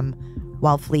 p.m.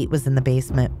 while Fleet was in the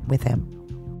basement with him.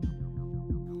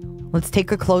 Let's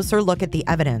take a closer look at the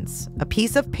evidence. A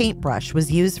piece of paintbrush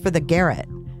was used for the garrote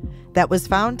that was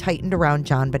found tightened around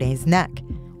JonBenet's neck.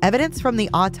 Evidence from the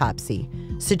autopsy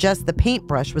suggests the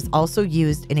paintbrush was also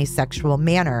used in a sexual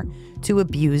manner to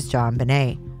abuse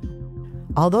JonBenet.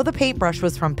 Although the paintbrush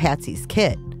was from Patsy's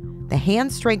kit, the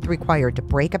hand strength required to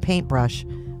break a paintbrush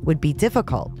would be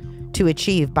difficult to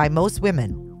achieve by most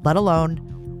women, let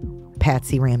alone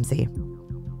Patsy Ramsey.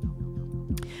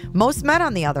 Most men,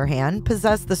 on the other hand,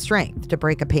 possess the strength to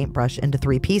break a paintbrush into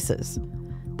 3 pieces.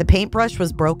 The paintbrush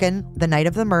was broken the night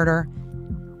of the murder,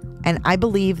 and I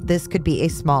believe this could be a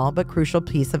small but crucial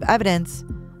piece of evidence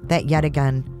that yet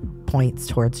again points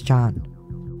towards John.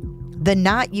 The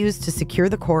knot used to secure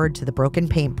the cord to the broken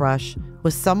paintbrush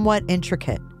was somewhat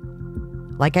intricate.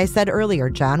 Like I said earlier,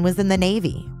 John was in the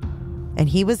Navy, and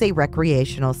he was a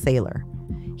recreational sailor.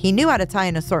 He knew how to tie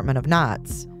an assortment of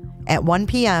knots. At 1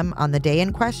 p.m. on the day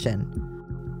in question,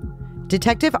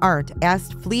 Detective Arndt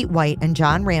asked Fleet White and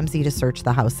John Ramsey to search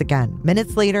the house again.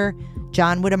 Minutes later,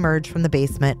 John would emerge from the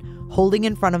basement, holding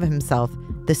in front of himself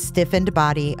the stiffened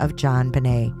body of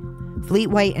JonBenet. Fleet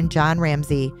White and John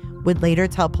Ramsey would later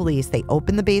tell police they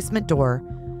opened the basement door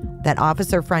that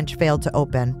Officer French failed to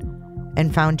open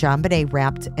and found JonBenet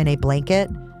wrapped in a blanket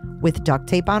with duct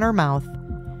tape on her mouth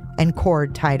and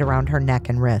cord tied around her neck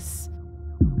and wrists.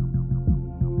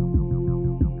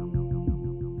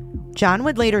 John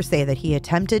would later say that he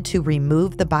attempted to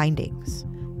remove the bindings.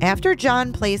 After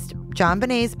John placed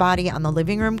JonBenet's body on the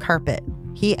living room carpet,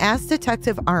 he asked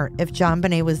Detective Arndt if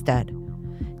JonBenet was dead.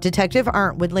 Detective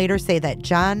Arndt would later say that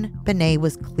JonBenet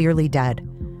was clearly dead.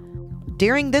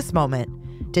 During this moment,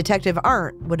 Detective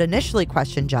Arndt would initially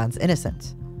question John's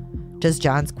innocence. Does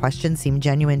John's question seem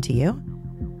genuine to you?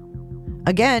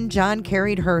 Again, John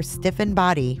carried her stiffened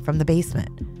body from the basement.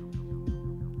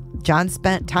 John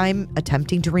spent time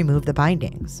attempting to remove the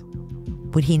bindings.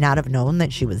 Would he not have known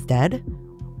that she was dead?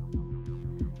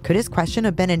 Could his question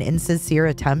have been an insincere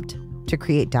attempt to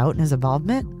create doubt in his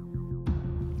involvement?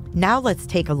 Now let's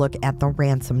take a look at the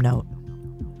ransom note.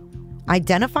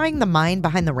 Identifying the mind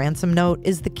behind the ransom note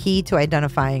is the key to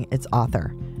identifying its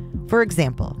author. For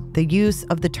example, the use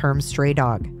of the term stray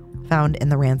dog found in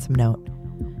the ransom note.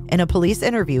 In a police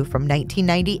interview from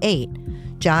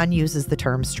 1998, John uses the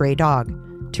term stray dog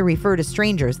to refer to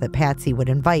strangers that Patsy would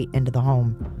invite into the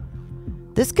home.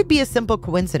 This could be a simple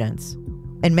coincidence,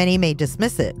 and many may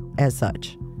dismiss it as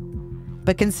such.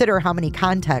 But consider how many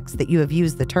contexts that you have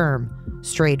used the term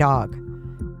stray dog.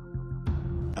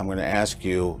 I'm going to ask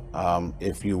you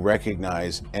if you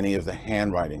recognize any of the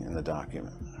handwriting in the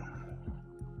document.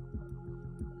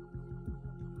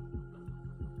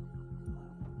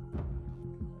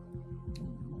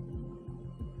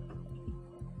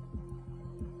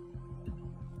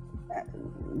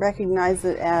 Recognize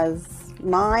it as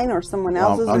mine or someone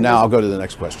else's? Now I'll go to the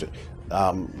next question.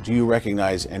 Do you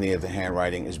recognize any of the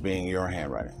handwriting as being your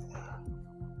handwriting?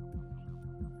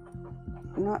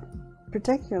 Not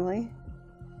particularly.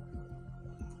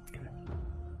 Okay.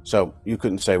 So you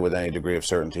couldn't say with any degree of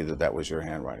certainty that that was your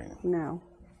handwriting? No.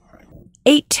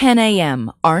 8:10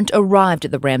 a.m. Arndt arrived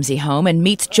at the Ramsey home and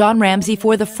meets John Ramsey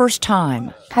for the first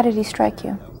time. How did he strike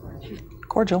you?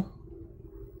 Cordial.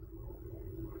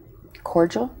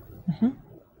 Cordial? Mm-hmm.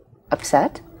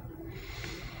 Upset?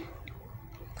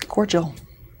 Cordial.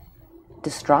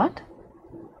 Distraught?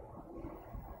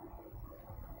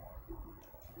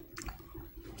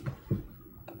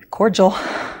 Cordial.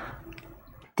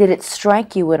 Did it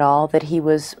strike you at all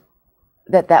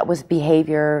that that was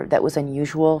behavior that was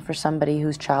unusual for somebody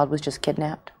whose child was just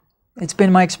kidnapped? It's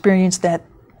been my experience that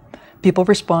people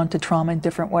respond to trauma in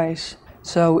different ways.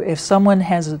 So if someone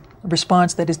has a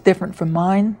response that is different from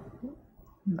mine,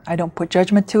 I don't put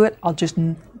judgment to it. I'll just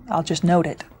note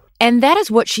it. And that is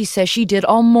what she says she did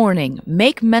all morning,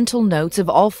 make mental notes of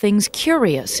all things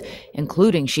curious,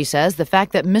 including, she says, the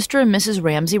fact that Mr. and Mrs.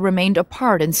 Ramsey remained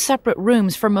apart in separate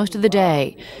rooms for most of the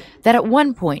day. That at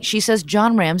one point, she says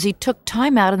John Ramsey took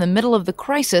time out in the middle of the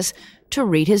crisis to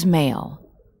read his mail.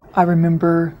 I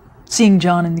remember seeing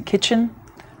John in the kitchen,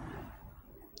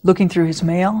 looking through his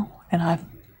mail, and I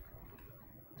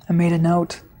made a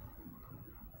note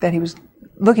that he was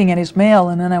looking at his mail,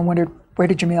 and then I wondered, where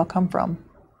did your mail come from?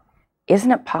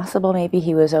 Isn't it possible maybe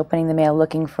he was opening the mail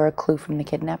looking for a clue from the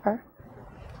kidnapper?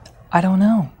 I don't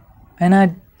know. And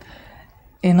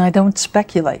I don't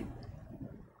speculate.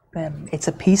 It's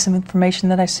a piece of information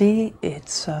that I see.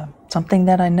 It's something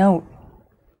that I note.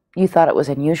 You thought it was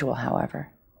unusual, however.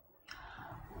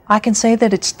 I can say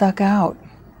that it stuck out.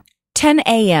 10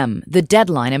 a.m., the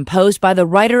deadline imposed by the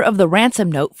writer of the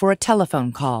ransom note for a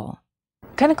telephone call.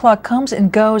 10 o'clock comes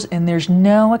and goes, and there's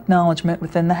no acknowledgement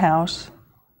within the house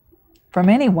from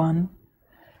anyone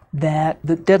that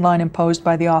the deadline imposed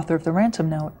by the author of the ransom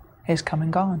note has come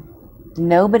and gone.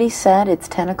 Nobody said it's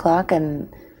 10 o'clock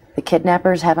and the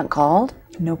kidnappers haven't called?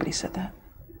 Nobody said that.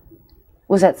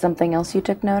 Was that something else you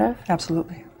took note of?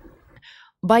 Absolutely.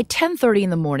 By 10:30 in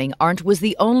the morning, Arndt was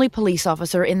the only police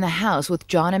officer in the house with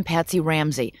John and Patsy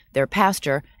Ramsey, their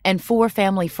pastor, and 4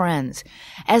 family friends.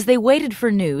 As they waited for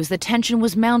news, the tension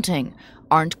was mounting.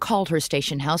 Arndt called her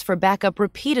station house for backup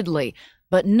repeatedly,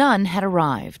 but none had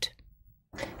arrived.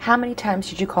 How many times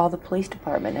did you call the police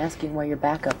department asking where your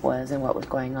backup was and what was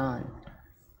going on?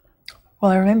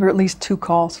 Well, I remember at least 2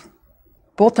 calls.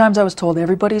 Both times I was told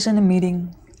everybody's in a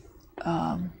meeting.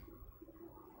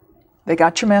 They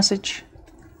got your message,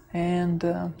 and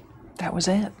that was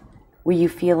it. Were you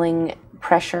feeling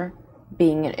pressure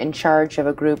being in charge of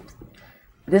a group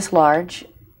this large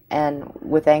and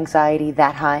with anxiety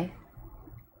that high?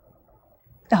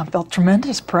 I felt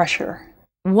tremendous pressure.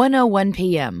 1:01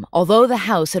 p.m. Although the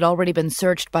house had already been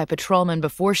searched by patrolmen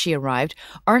before she arrived,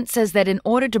 Arndt says that in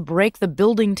order to break the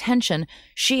building tension,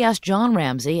 she asked John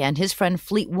Ramsey and his friend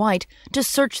Fleet White to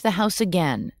search the house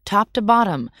again, top to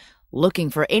bottom,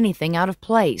 looking for anything out of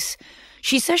place.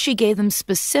 She says she gave them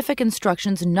specific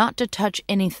instructions not to touch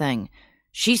anything.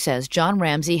 She says John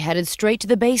Ramsey headed straight to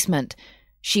the basement.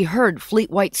 She heard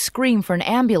Fleet White scream for an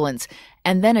ambulance,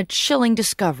 and then a chilling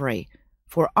discovery.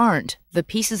 For Arndt, the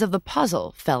pieces of the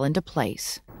puzzle fell into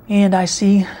place. And I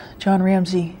see John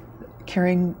Ramsey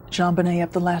carrying JonBenet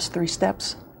up the last 3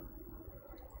 steps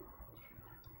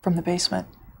from the basement.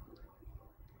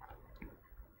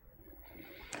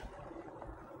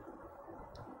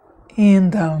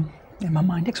 And my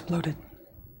mind exploded.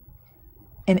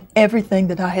 And everything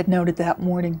that I had noted that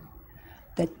morning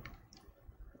that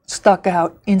stuck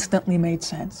out instantly made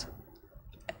sense.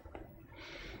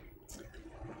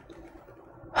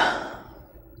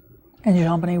 And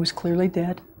JonBenet was clearly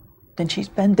dead. Then she's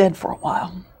been dead for a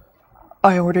while.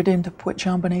 I ordered him to put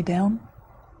JonBenet down.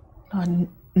 I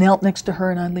knelt next to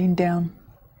her and I leaned down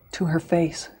to her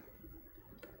face.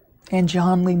 And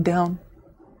John leaned down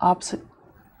opposite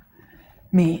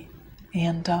me.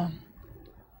 And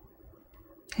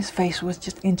his face was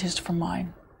just inches from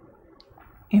mine.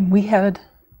 And we had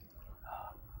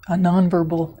a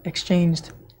nonverbal exchange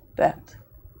that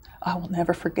I will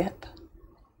never forget.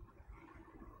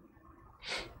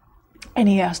 And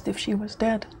he asked if she was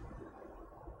dead.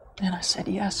 And I said,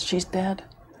 yes, she's dead.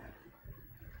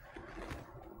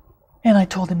 And I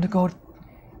told him to go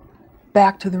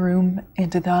back to the room and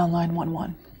to dial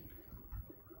 911.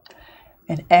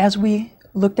 And as we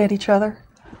looked at each other,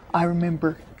 I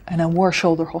remember, and I wore a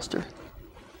shoulder holster,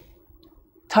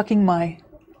 tucking my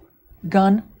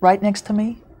gun right next to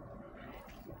me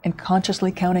and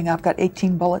consciously counting, I've got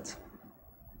 18 bullets.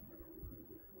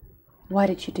 Why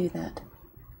did you do that?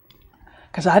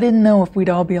 Because I didn't know if we'd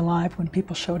all be alive when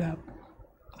people showed up.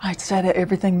 I said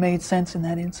everything made sense in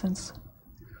that instance.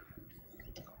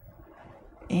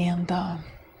 And I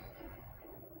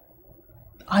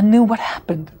knew what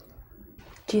happened.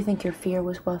 Do you think your fear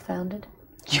was well-founded?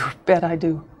 You bet I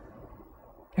do.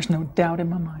 There's no doubt in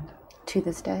my mind. To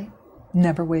this day?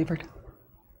 Never wavered.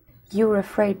 You were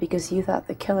afraid because you thought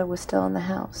the killer was still in the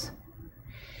house.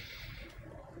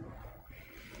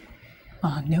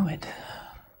 I knew it.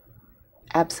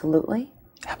 Absolutely?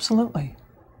 Absolutely.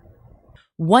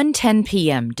 1:10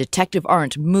 p.m., Detective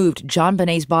Arndt moved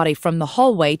JonBenet's body from the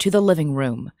hallway to the living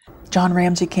room. John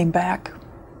Ramsey came back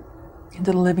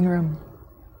into the living room.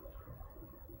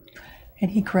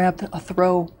 And he grabbed a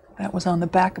throw that was on the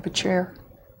back of a chair.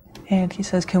 And he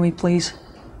says, could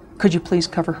you please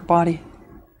cover her body?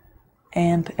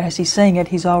 And as he's saying it,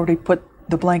 he's already put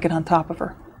the blanket on top of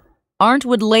her. Arndt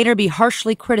would later be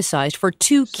harshly criticized for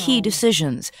 2 key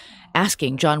decisions: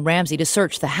 asking John Ramsey to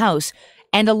search the house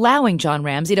and allowing John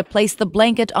Ramsey to place the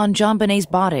blanket on JonBenet's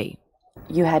body.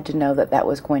 You had to know that that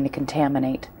was going to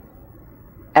contaminate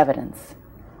evidence.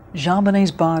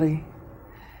 JonBenet's body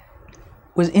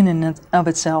was in and of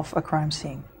itself a crime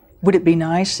scene. Would it be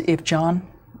nice if John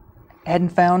hadn't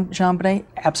found JonBenet?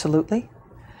 Absolutely.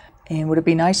 And would it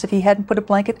be nice if he hadn't put a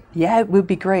blanket? Yeah, it would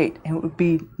be great. And it would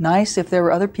be nice if there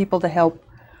were other people to help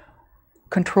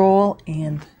control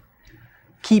and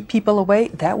keep people away.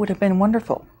 That would have been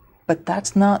wonderful. But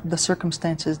that's not the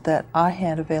circumstances that I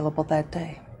had available that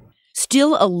day.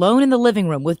 Still alone in the living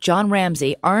room with John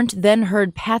Ramsey, Arndt then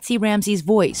heard Patsy Ramsey's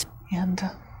voice. And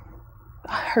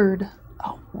I heard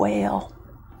a wail,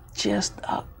 just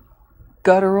a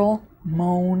guttural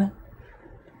moan,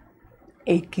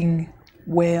 aching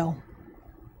wail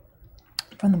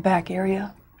from the back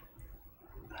area.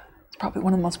 It's probably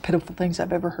one of the most pitiful things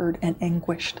I've ever heard, and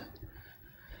anguished.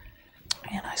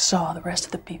 And I saw the rest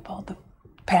of the people, the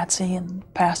Patsy and the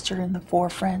pastor and the 4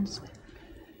 friends,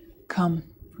 come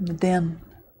from the den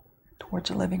towards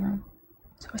the living room.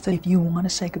 So I said, if you want to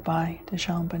say goodbye to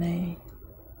JonBenet,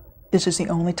 this is the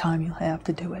only time you'll have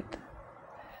to do it.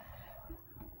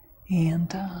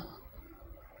 And,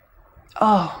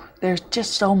 oh, there's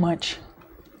just so much.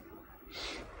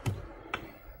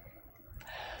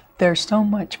 There's so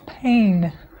much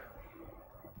pain.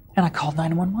 And I called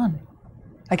 911.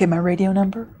 I get my radio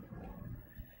number,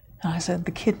 and I said,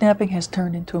 the kidnapping has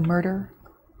turned into a murder.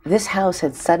 This house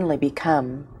had suddenly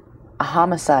become a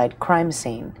homicide crime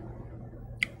scene.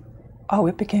 Oh,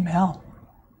 it became hell.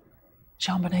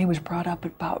 JonBenet was brought up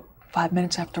at about 5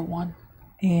 minutes after 1.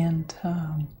 And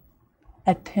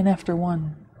at 10 after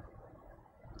 1,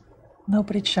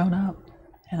 nobody'd shown up.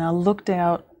 And I looked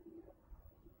out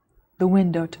the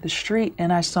window to the street,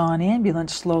 and I saw an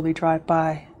ambulance slowly drive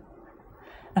by.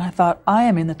 And I thought, I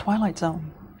am in the Twilight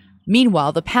Zone.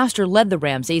 Meanwhile, the pastor led the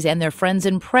Ramseys and their friends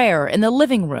in prayer in the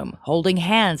living room, holding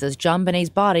hands as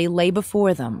JonBenet's body lay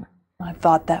before them. I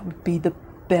thought that would be the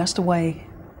best way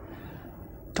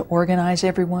to organize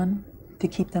everyone, to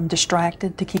keep them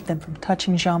distracted, to keep them from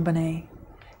touching JonBenet,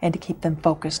 and to keep them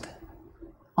focused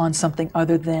on something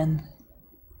other than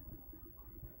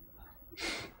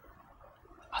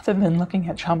looking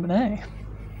at JonBenet.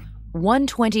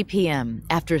 1:20 p.m.,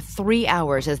 after 3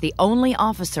 hours as the only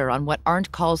officer on what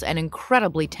Arndt calls an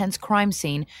incredibly tense crime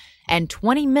scene, and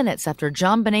 20 minutes after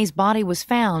JonBenet's body was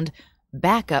found,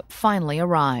 backup finally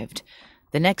arrived.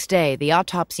 The next day, the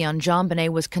autopsy on JonBenet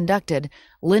was conducted.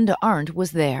 Linda Arndt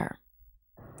was there.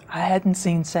 I hadn't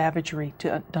seen savagery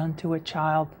done to a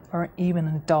child or even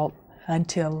an adult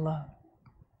until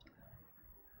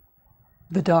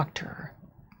the doctor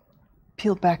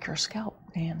peeled back her scalp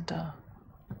and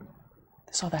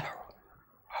saw that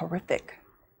horrific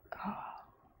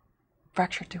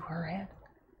fracture to her head.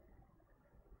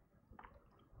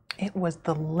 It was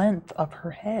the length of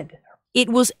her head. It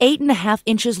was 8.5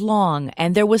 inches long,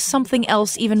 and there was something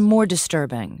else even more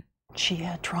disturbing. She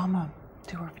had trauma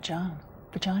to her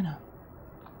vagina.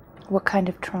 What kind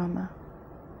of trauma?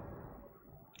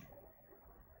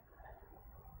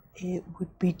 It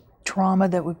would be trauma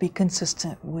that would be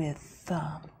consistent with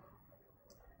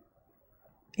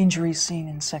injuries seen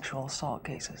in sexual assault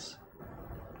cases.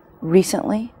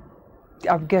 Recently?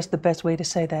 I guess the best way to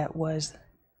say that was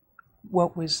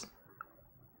what was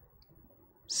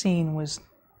seen was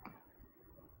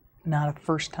not a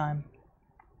first-time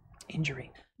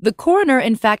injury. The coroner,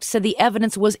 in fact, said the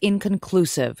evidence was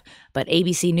inconclusive, but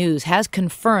ABC News has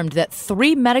confirmed that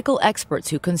 3 medical experts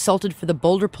who consulted for the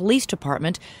Boulder Police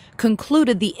Department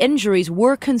concluded the injuries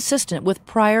were consistent with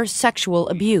prior sexual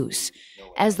abuse.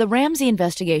 As the Ramsey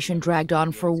investigation dragged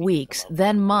on for weeks,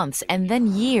 then months, and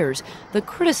then years, the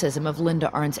criticism of Linda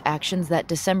Arndt's actions that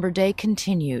December day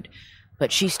continued.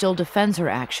 But she still defends her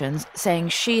actions, saying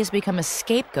she has become a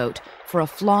scapegoat for a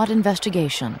flawed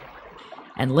investigation.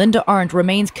 And Linda Arndt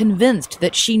remains convinced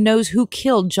that she knows who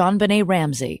killed JonBenet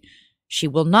Ramsey. She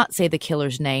will not say the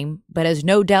killer's name, but has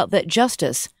no doubt that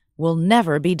justice will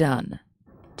never be done.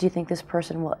 Do you think this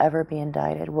person will ever be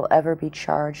indicted, will ever be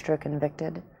charged or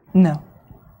convicted? No.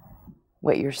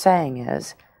 What you're saying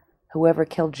is, whoever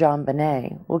killed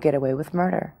JonBenet will get away with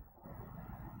murder.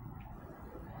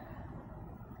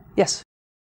 Yes.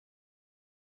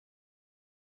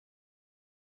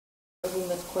 Room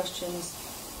with questions,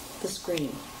 the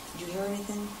screen. Did you hear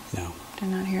anything? No. Did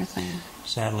not hear a thing.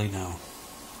 Sadly, no.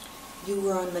 You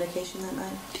were on medication that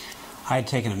night? I had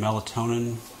taken a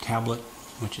melatonin tablet,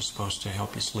 which is supposed to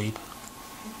help you sleep.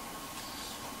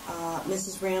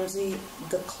 Mrs. Ramsey,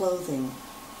 the clothing.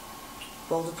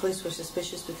 Boulder police were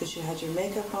suspicious because you had your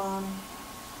makeup on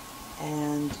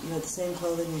and you had the same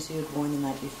clothing as you had worn the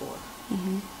night before.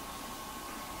 Mm-hmm.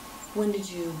 When did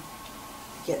you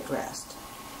get dressed?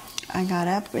 I got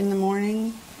up in the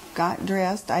morning, got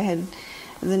dressed. I had,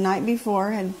 the night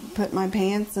before, had put my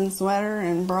pants and sweater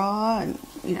and bra and,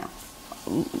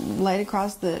 laid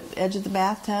across the edge of the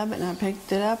bathtub, and I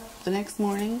picked it up the next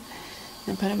morning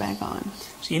and put it back on.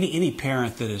 See, any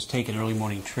parent that has taken early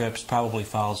morning trips probably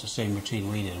follows the same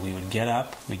routine we did. We would get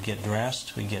up, we'd get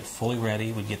dressed, we'd get fully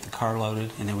ready, we'd get the car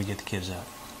loaded, and then we'd get the kids up.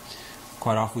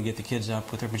 Quite often we get the kids up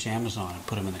with their pajamas on and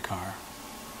put them in the car.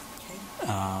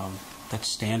 Okay. that's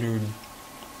standard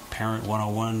parent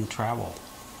 101 travel,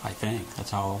 I think. That's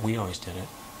how we always did it.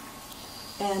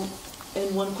 And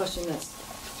one question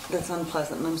that's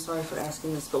unpleasant, and I'm sorry for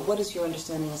asking this, but what is your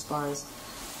understanding as far as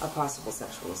a possible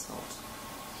sexual assault?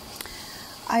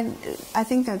 I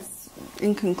think that's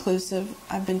inconclusive.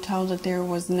 I've been told that there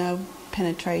was no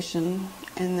penetration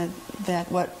and that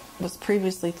what was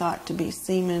previously thought to be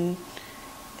semen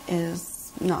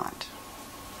is not.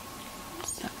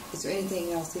 So. Is there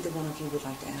anything else either one of you would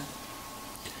like to add?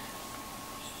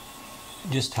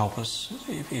 Just help us.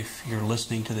 If you're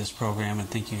listening to this program and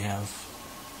think you have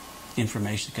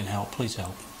information that can help, please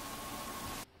help.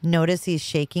 Notice he's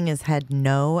shaking his head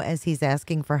no as he's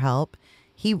asking for help.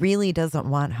 He really doesn't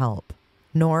want help,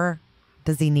 nor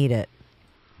does he need it.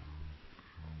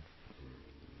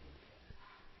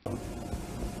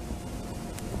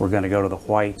 We're going to go to the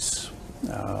Whites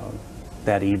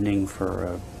that evening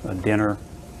for a dinner.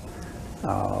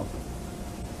 I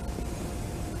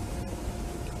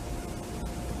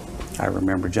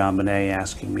remember JonBenet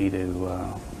asking me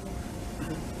to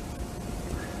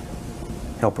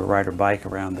help her ride her bike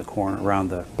around the corner, around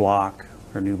the block,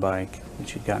 her new bike that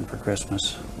she'd gotten for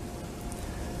Christmas.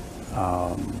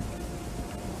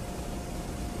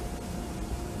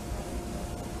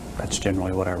 That's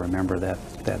generally what I remember that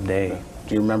day.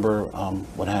 Do you remember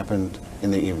what happened in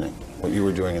the evening? What you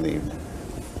were doing in the evening?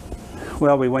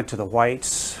 Well, we went to the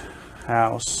Whites'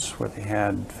 house where they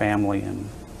had family and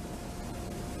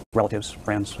relatives,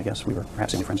 friends, I guess. We were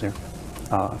perhaps any friends there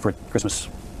for Christmas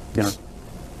dinner. Do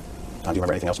you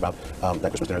remember anything else about that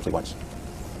Christmas dinner at the Whites?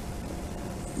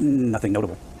 Nothing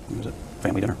notable. It was a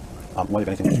family dinner. What, if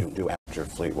anything, did you do after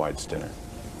Fleet White's dinner?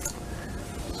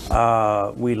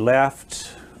 We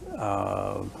left.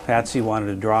 Patsy wanted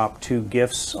to drop 2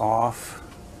 gifts off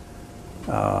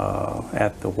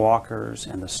at the Walkers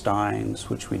and the Steins,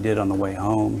 which we did on the way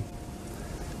home.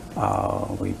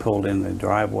 We pulled in the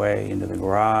driveway into the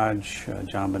garage.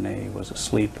 JonBenet was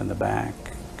asleep in the back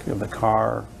of the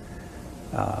car.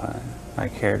 I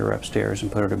carried her upstairs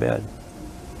and put her to bed.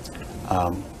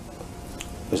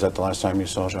 Was that the last time you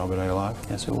saw JonBenet alive?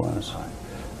 Yes, it was.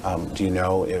 Do you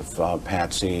know if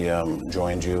Patsy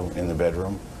joined you in the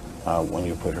bedroom when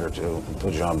you put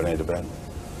JonBenet to bed?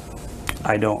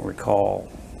 I don't recall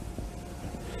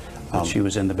that she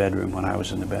was in the bedroom when I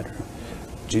was in the bedroom.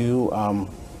 Do you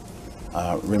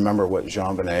remember what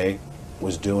JonBenet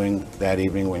was doing that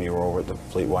evening when you were over at the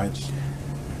Fleet Whites?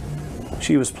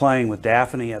 She was playing with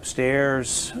Daphne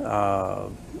upstairs.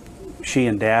 She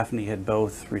and Daphne had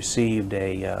both received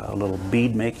a little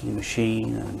bead-making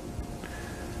machine, and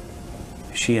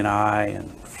she and I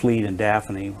and Fleet and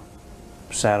Daphne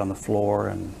sat on the floor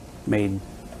and made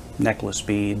necklace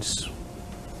beads.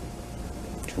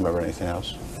 Do you remember anything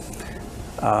else?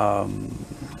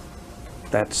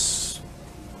 That's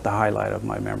the highlight of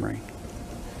my memory.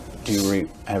 Do you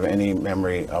have any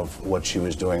memory of what she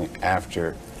was doing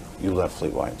after you left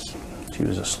Fleet White's? She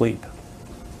was asleep.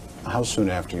 How soon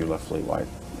after you left Fleet White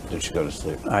did she go to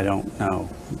sleep? I don't know.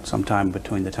 Sometime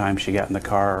between the time she got in the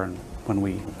car and when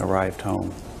we arrived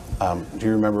home. Do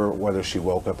you remember whether she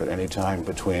woke up at any time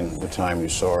between the time you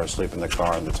saw her asleep in the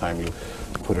car and the time you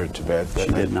put her to bed? She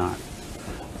did not.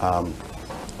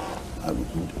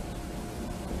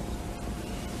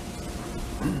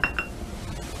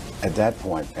 At that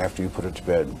point, after you put her to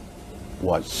bed,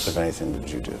 what, if anything,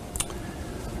 did you do?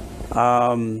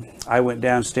 I went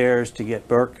downstairs to get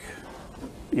Burke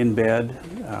in bed.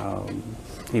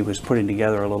 He was putting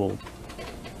together a little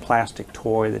plastic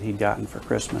toy that he'd gotten for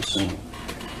Christmas.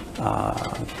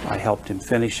 I helped him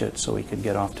finish it so he could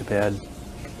get off to bed.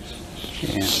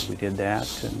 And we did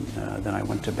that, and then I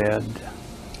went to bed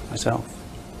myself.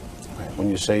 Right. When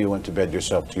you say you went to bed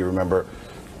yourself, do you remember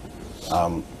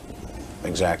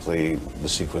exactly the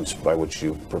sequence by which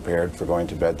you prepared for going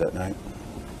to bed that night?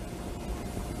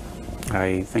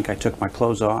 I think I took my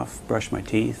clothes off, brushed my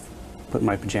teeth, put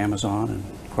my pajamas on, and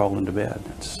crawled into bed.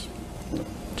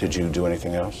 Did you do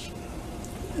anything else?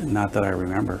 Not that I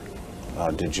remember.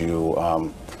 Did you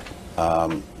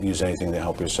use anything to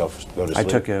help yourself go to sleep? I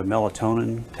took a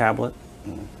melatonin tablet.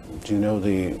 Do you know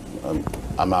the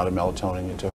amount of melatonin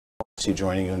you took? Was he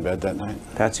joining you in bed that night?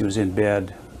 Patsy was in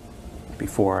bed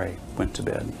before I went to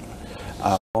bed,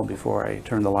 before I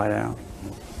turned the light out.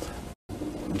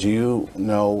 Do you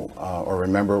know or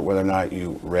remember whether or not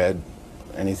you read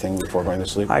anything before going to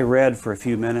sleep? I read for a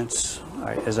few minutes,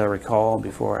 as I recall,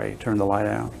 before I turned the light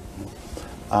out.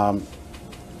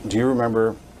 Do you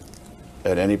remember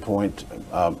at any point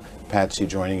Patsy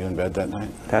joining you in bed that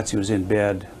night? Patsy was in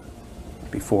bed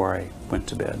before I went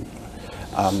to bed.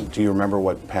 Do you remember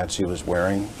what Patsy was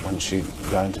wearing when she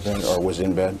got into bed or was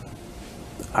in bed?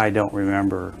 I don't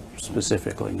remember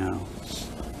specifically, no.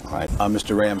 All right.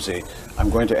 Mr. Ramsey, I'm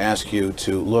going to ask you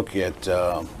to look at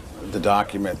the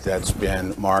document that's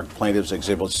been marked Plaintiff's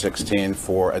Exhibit 16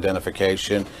 for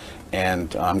identification,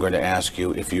 and I'm going to ask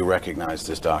you if you recognize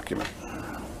this document.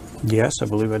 Yes, I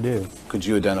believe I do. Could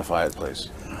you identify it, please?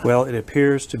 Well, it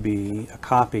appears to be a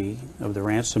copy of the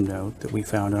ransom note that we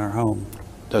found in our home.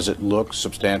 Does it look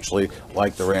substantially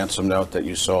like the ransom note that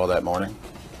you saw that morning?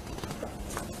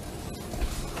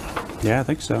 Yeah, I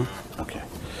think so. Okay.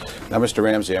 Now, Mr.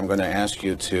 Ramsey, I'm going to ask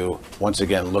you to once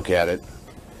again look at it,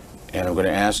 and I'm going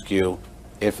to ask you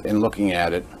if, in looking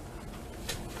at it,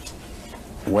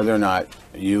 whether or not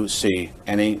you see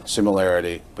any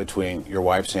similarity between your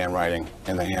wife's handwriting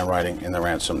and the handwriting in the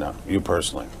ransom note, you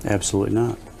personally. Absolutely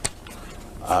not.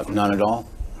 None at all?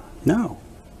 No.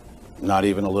 Not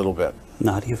even a little bit?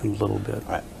 Not even a little bit.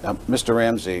 All right. Now, Mr.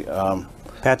 Ramsey.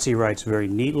 Patsy writes very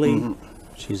neatly. Mm-hmm.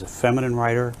 She's a feminine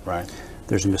writer. Right.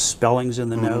 There's misspellings in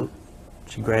the note.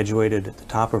 She graduated at the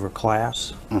top of her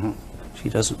class. Mm-hmm. She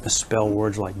doesn't misspell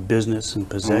words like business and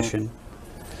possession.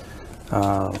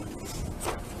 Do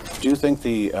you think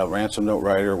the ransom note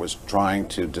writer was trying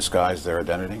to disguise their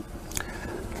identity?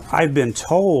 I've been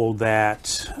told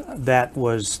that that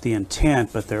was the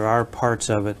intent, but there are parts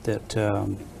of it that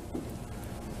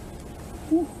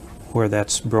where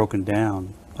that's broken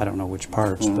down. I don't know which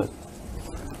parts, but.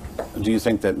 Do you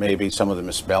think that maybe some of the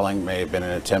misspelling may have been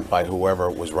an attempt by whoever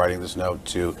was writing this note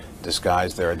to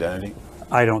disguise their identity?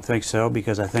 I don't think so,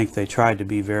 because I think they tried to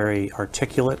be very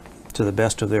articulate to the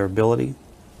best of their ability.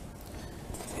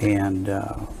 And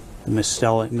the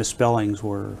misspellings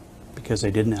were because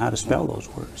they didn't know how to spell those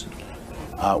words.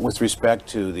 With respect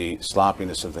to the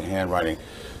sloppiness of the handwriting,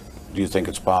 do you think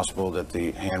it's possible that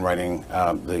the handwriting,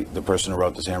 the person who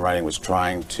wrote this handwriting was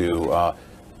trying to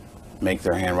make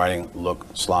their handwriting look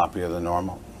sloppier than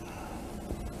normal?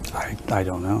 I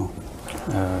don't know.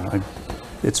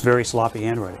 It's very sloppy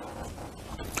handwriting.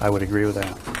 I would agree with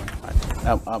that.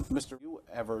 Now, Mr. Were you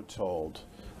ever told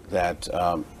that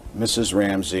Mrs.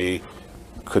 Ramsey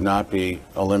could not be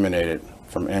eliminated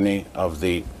from any of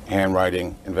the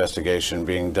handwriting investigation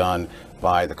being done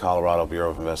by the Colorado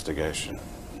Bureau of Investigation?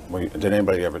 Did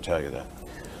anybody ever tell you that?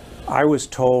 I was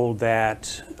told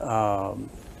that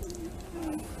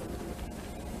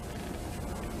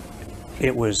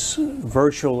it was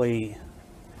virtually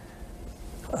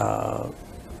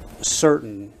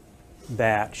certain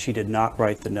that she did not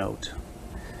write the note,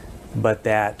 but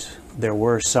that there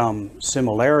were some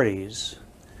similarities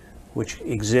which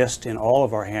exist in all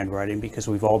of our handwriting because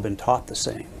we've all been taught the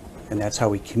same, and that's how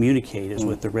we communicate is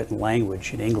with the written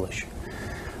language in English.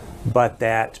 But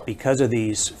that because of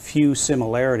these few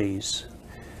similarities,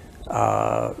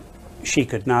 she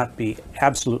could not be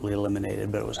absolutely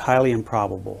eliminated, but it was highly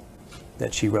improbable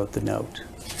that she wrote the note.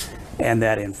 And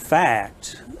that in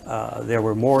fact, there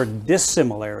were more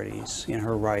dissimilarities in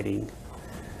her writing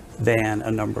than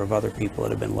a number of other people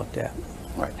that have been looked at.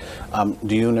 Right.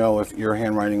 Do you know if your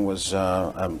handwriting was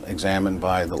examined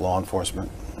by the law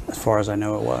enforcement? As far as I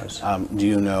know, it was. Do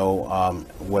you know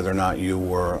whether or not you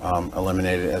were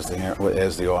eliminated as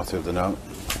the author of the note?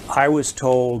 I was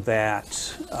told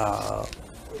that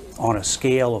on a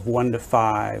scale of 1 to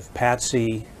 5,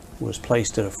 Patsy was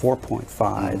placed at a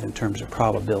 4.5 in terms of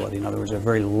probability. In other words, a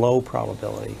very low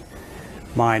probability.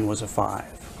 Mine was a 5.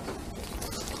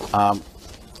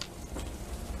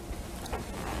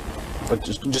 But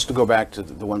just to go back to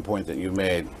the one point that you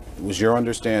made, was your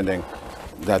understanding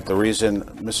that the reason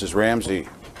Mrs. Ramsey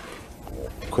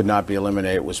could not be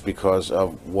eliminated was because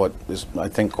of what is, I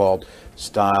think, called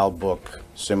style book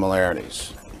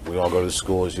similarities? We all go to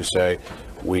school, as you say.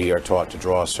 We are taught to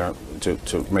draw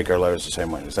to make our letters the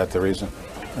same way. Is that the reason?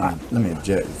 Let me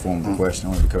object in the form of a question,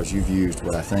 only because you've used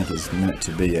what I think is meant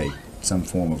to be some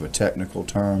form of a technical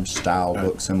term, style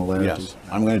book similarities.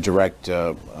 Yes. I'm going to direct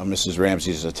Mrs.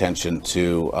 Ramsey's attention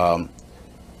to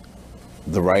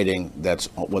the writing that's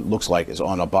what looks like is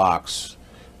on a box.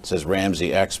 It says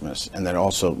Ramsey Xmas, and then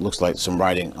also looks like some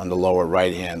writing on the lower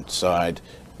right-hand side,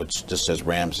 which just says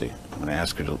Ramsey. I'm going to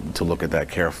ask her to look at that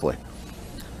carefully.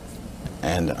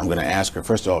 And I'm going to ask her,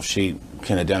 first of all, if she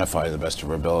can identify to the best of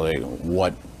her ability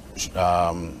what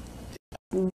I'm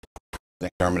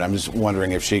just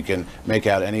wondering if she can make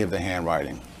out any of the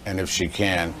handwriting. And if she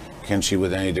can she,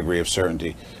 with any degree of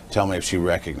certainty, tell me if she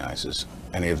recognizes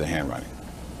any of the handwriting?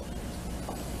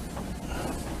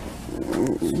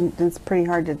 It's pretty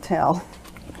hard to tell.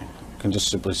 Okay. You can just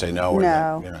simply say no or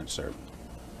no. You're not certain.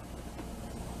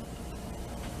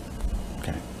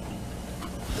 Okay.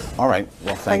 All right.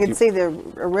 Well, thank you. I can see the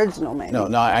original, maybe. No,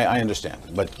 I understand.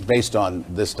 But based on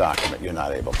this document, you're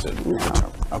not able to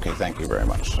determine. Okay, thank you very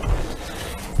much.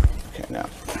 Okay, now.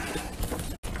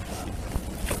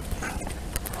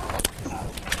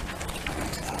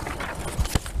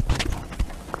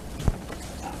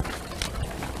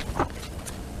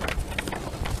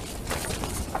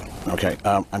 Okay,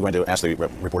 I'm going to ask the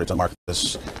reporter to mark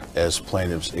this as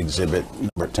plaintiff's exhibit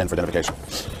number 10 for identification.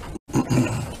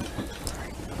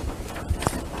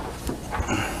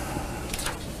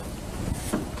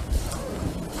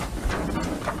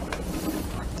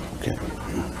 Okay.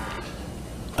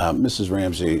 Mrs.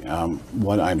 Ramsey,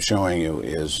 what I'm showing you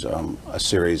is a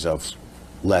series of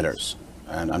letters,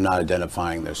 and I'm not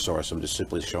identifying their source. I'm just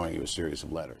simply showing you a series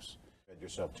of letters.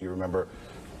 Yourself, do you remember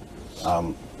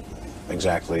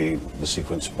exactly the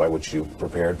sequence by which you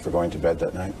prepared for going to bed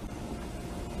that night?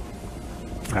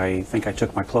 I think I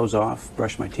took my clothes off,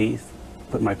 brushed my teeth,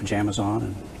 put my pajamas on,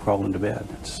 and crawled into bed.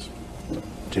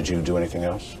 Did you do anything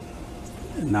else?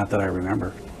 Not that I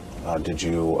remember. Did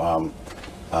you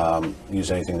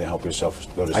use anything to help yourself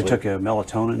go to I sleep? took a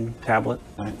melatonin tablet.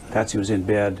 Patsy was in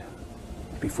bed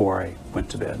before I went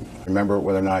to bed. Remember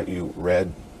whether or not you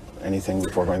read anything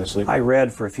before going to sleep? I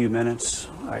read for a few minutes,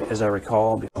 as I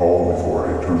recall. Before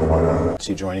I turned the light on. Was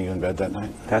he joining you in bed that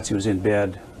night? Patsy was in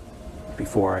bed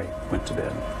before I went to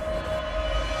bed.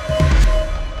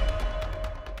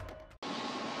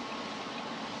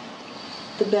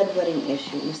 The bedwetting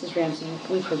issue, Mrs. Ramsey,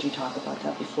 we've heard you talk about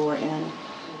that before, and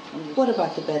what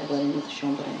about the bedwetting with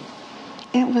JonBenet?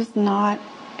 It was not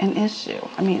an issue.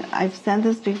 I mean, I've said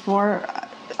this before.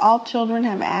 All children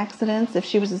have accidents. If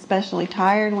she was especially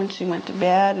tired when she went to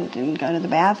bed and didn't go to the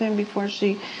bathroom before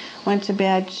she went to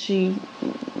bed, she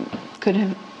could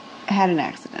have had an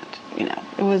accident. You know,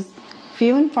 it was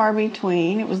few and far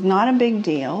between. It was not a big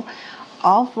deal.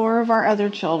 All four of our other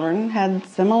children had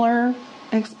similar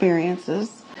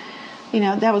experiences. You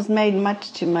know, that was made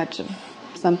much too much of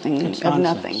something It's of nonsense.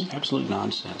 nothing. Absolute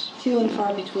nonsense. Few and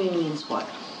far between means what?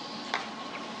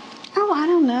 Oh, I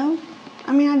don't know.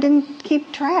 I mean, I didn't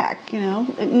keep track, you know.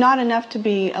 Not enough to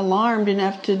be alarmed,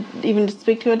 enough to even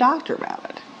speak to a doctor about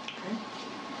it. Okay.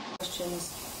 Questions.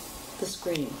 The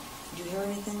scream. Did you hear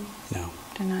anything? No.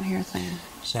 Did not hear a thing.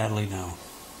 Sadly, no.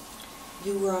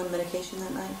 You were on medication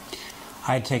that night?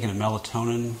 I had taken a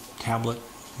melatonin tablet,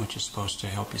 which is supposed to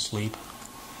help you sleep.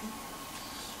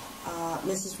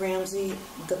 Mrs. Ramsey,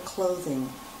 the clothing.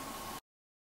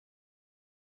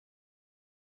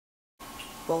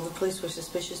 Well, the police were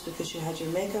suspicious because you had your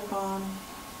makeup on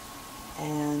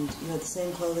and you had the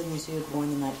same clothing as you had worn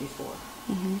the night before.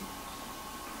 Mm-hmm.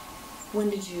 When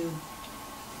did you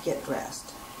get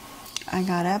dressed? I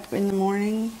got up in the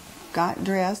morning, got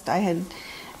dressed. I had,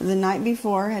 the night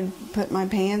before, had put my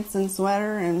pants and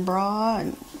sweater and bra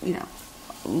and, you know,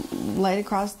 laid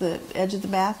across the edge of the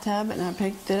bathtub, and I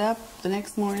picked it up the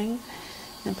next morning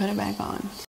and put it back on.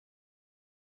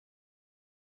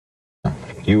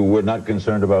 You were not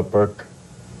concerned about Burke?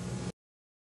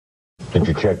 Did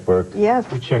you check Burke? Yes,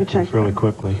 we checked it really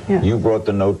quickly. Yes. You brought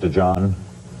the note to John?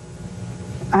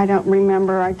 I don't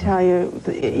remember, I tell you.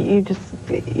 You just,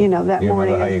 you know, that You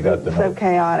morning remember how you got the so note?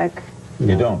 chaotic.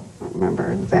 You don't? I don't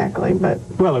remember exactly, but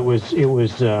Well, it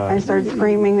was. I started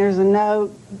screaming, there's a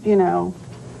note, you know.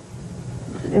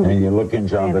 And you look in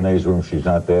JonBenet's room, she's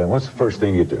not there. What's the first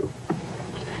thing you do?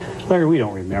 Larry, we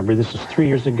don't remember. This is 3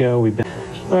 years ago.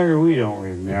 Larry, we don't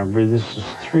remember. This is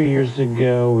 3 years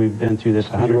ago. We've been through this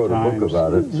 100 times. You wrote a book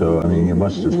about it, so, I mean, you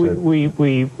must have said...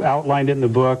 We outlined it in the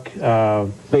book.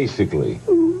 Basically.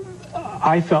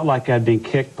 I felt like I'd been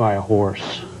kicked by a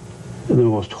horse. The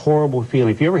most horrible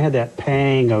feeling. If you ever had that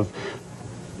pang of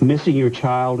missing your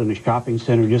child in a shopping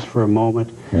center just for a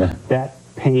moment, that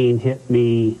pain hit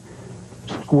me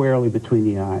squarely between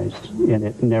the eyes, and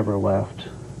it never left.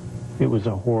 It was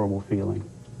a horrible feeling.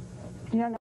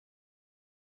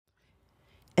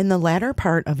 In the latter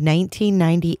part of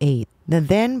 1998, the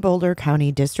then Boulder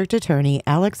County District Attorney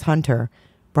Alex Hunter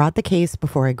brought the case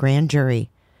before a grand jury,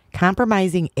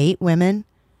 compromising 8 women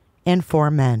and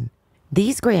 4 men.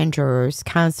 These grand jurors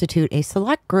constitute a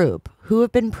select group who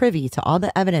have been privy to all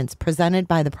the evidence presented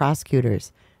by the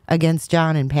prosecutors against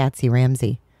John and Patsy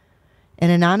Ramsey. An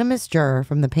anonymous juror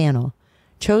from the panel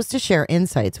chose to share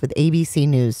insights with ABC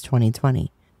News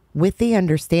 2020, with the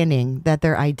understanding that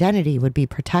their identity would be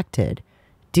protected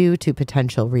due to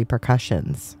potential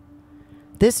repercussions.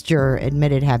 This juror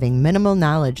admitted having minimal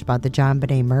knowledge about the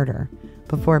JonBenet murder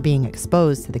before being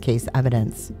exposed to the case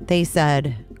evidence. They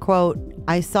said, quote,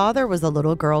 "I saw there was a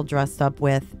little girl dressed up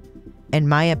with, in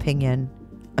my opinion,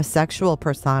 a sexual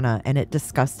persona, and it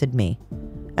disgusted me,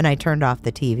 and I turned off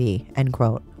the TV," end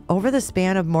quote. Over the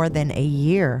span of more than a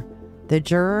year, the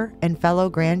juror and fellow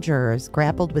grand jurors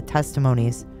grappled with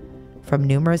testimonies from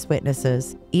numerous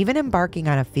witnesses, even embarking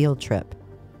on a field trip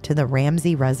to the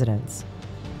Ramsey residence.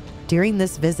 During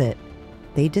this visit,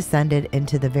 they descended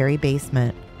into the very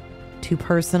basement to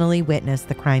personally witness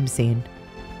the crime scene.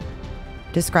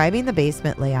 Describing the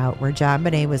basement layout where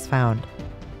JonBenet was found,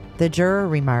 the juror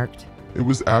remarked, "It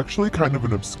was actually kind of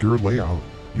an obscure layout.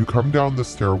 You come down the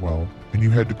stairwell and you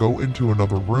had to go into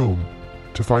another room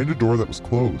to find a door that was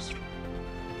closed.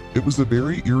 It was a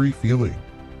very eerie feeling.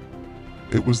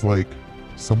 It was like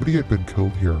somebody had been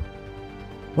killed here."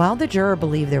 While the juror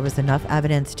believed there was enough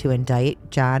evidence to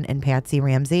indict John and Patsy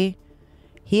Ramsey,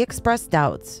 he expressed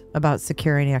doubts about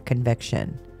securing a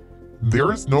conviction.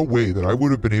 "There is no way that I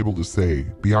would have been able to say,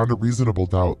 beyond a reasonable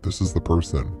doubt, this is the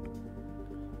person."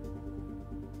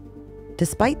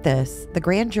 Despite this, the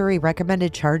grand jury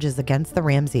recommended charges against the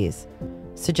Ramseys,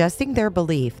 suggesting their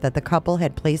belief that the couple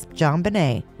had placed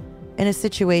JonBenet in a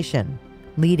situation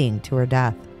leading to her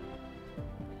death.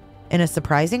 In a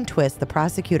surprising twist, the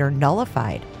prosecutor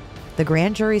nullified the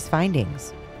grand jury's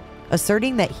findings,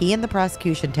 asserting that he and the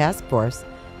prosecution task force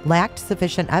lacked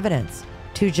sufficient evidence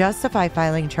to justify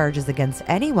filing charges against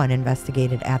anyone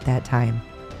investigated at that time.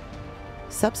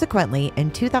 Subsequently,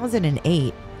 in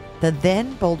 2008, the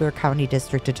then Boulder County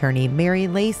District Attorney Mary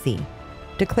Lacey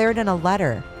declared in a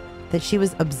letter that she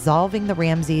was absolving the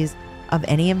Ramseys of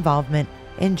any involvement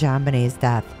in JonBenet's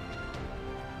death.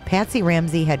 Patsy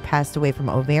Ramsey had passed away from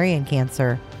ovarian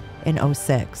cancer in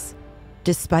 2006.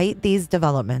 Despite these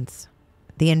developments,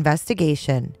 the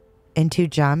investigation into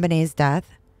JonBenet's death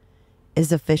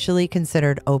is officially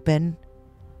considered open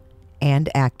and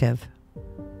active.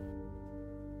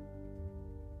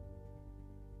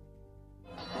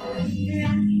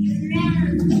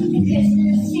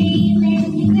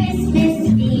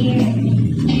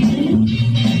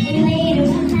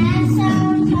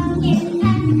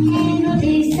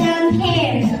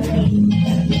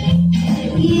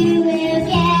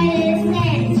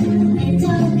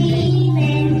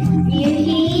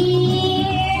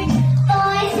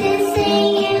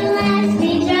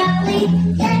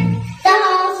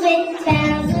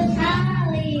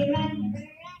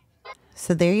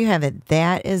 So there you have it.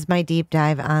 That is my deep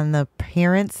dive on the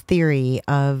parents' theory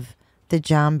of the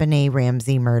JonBenet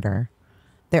Ramsey murder.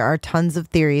 There are tons of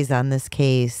theories on this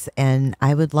case, and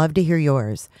I would love to hear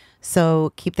yours.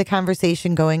 So keep the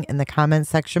conversation going in the comments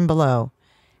section below,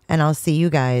 and I'll see you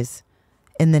guys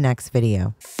in the next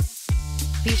video.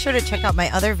 Be sure to check out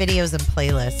my other videos and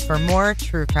playlists for more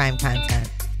true crime content.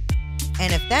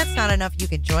 And if that's not enough, you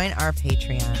can join our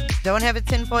Patreon. Don't have a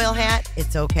tinfoil hat?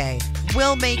 It's okay.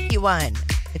 We'll make you one.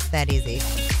 It's that easy.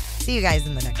 See you guys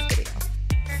in the next video.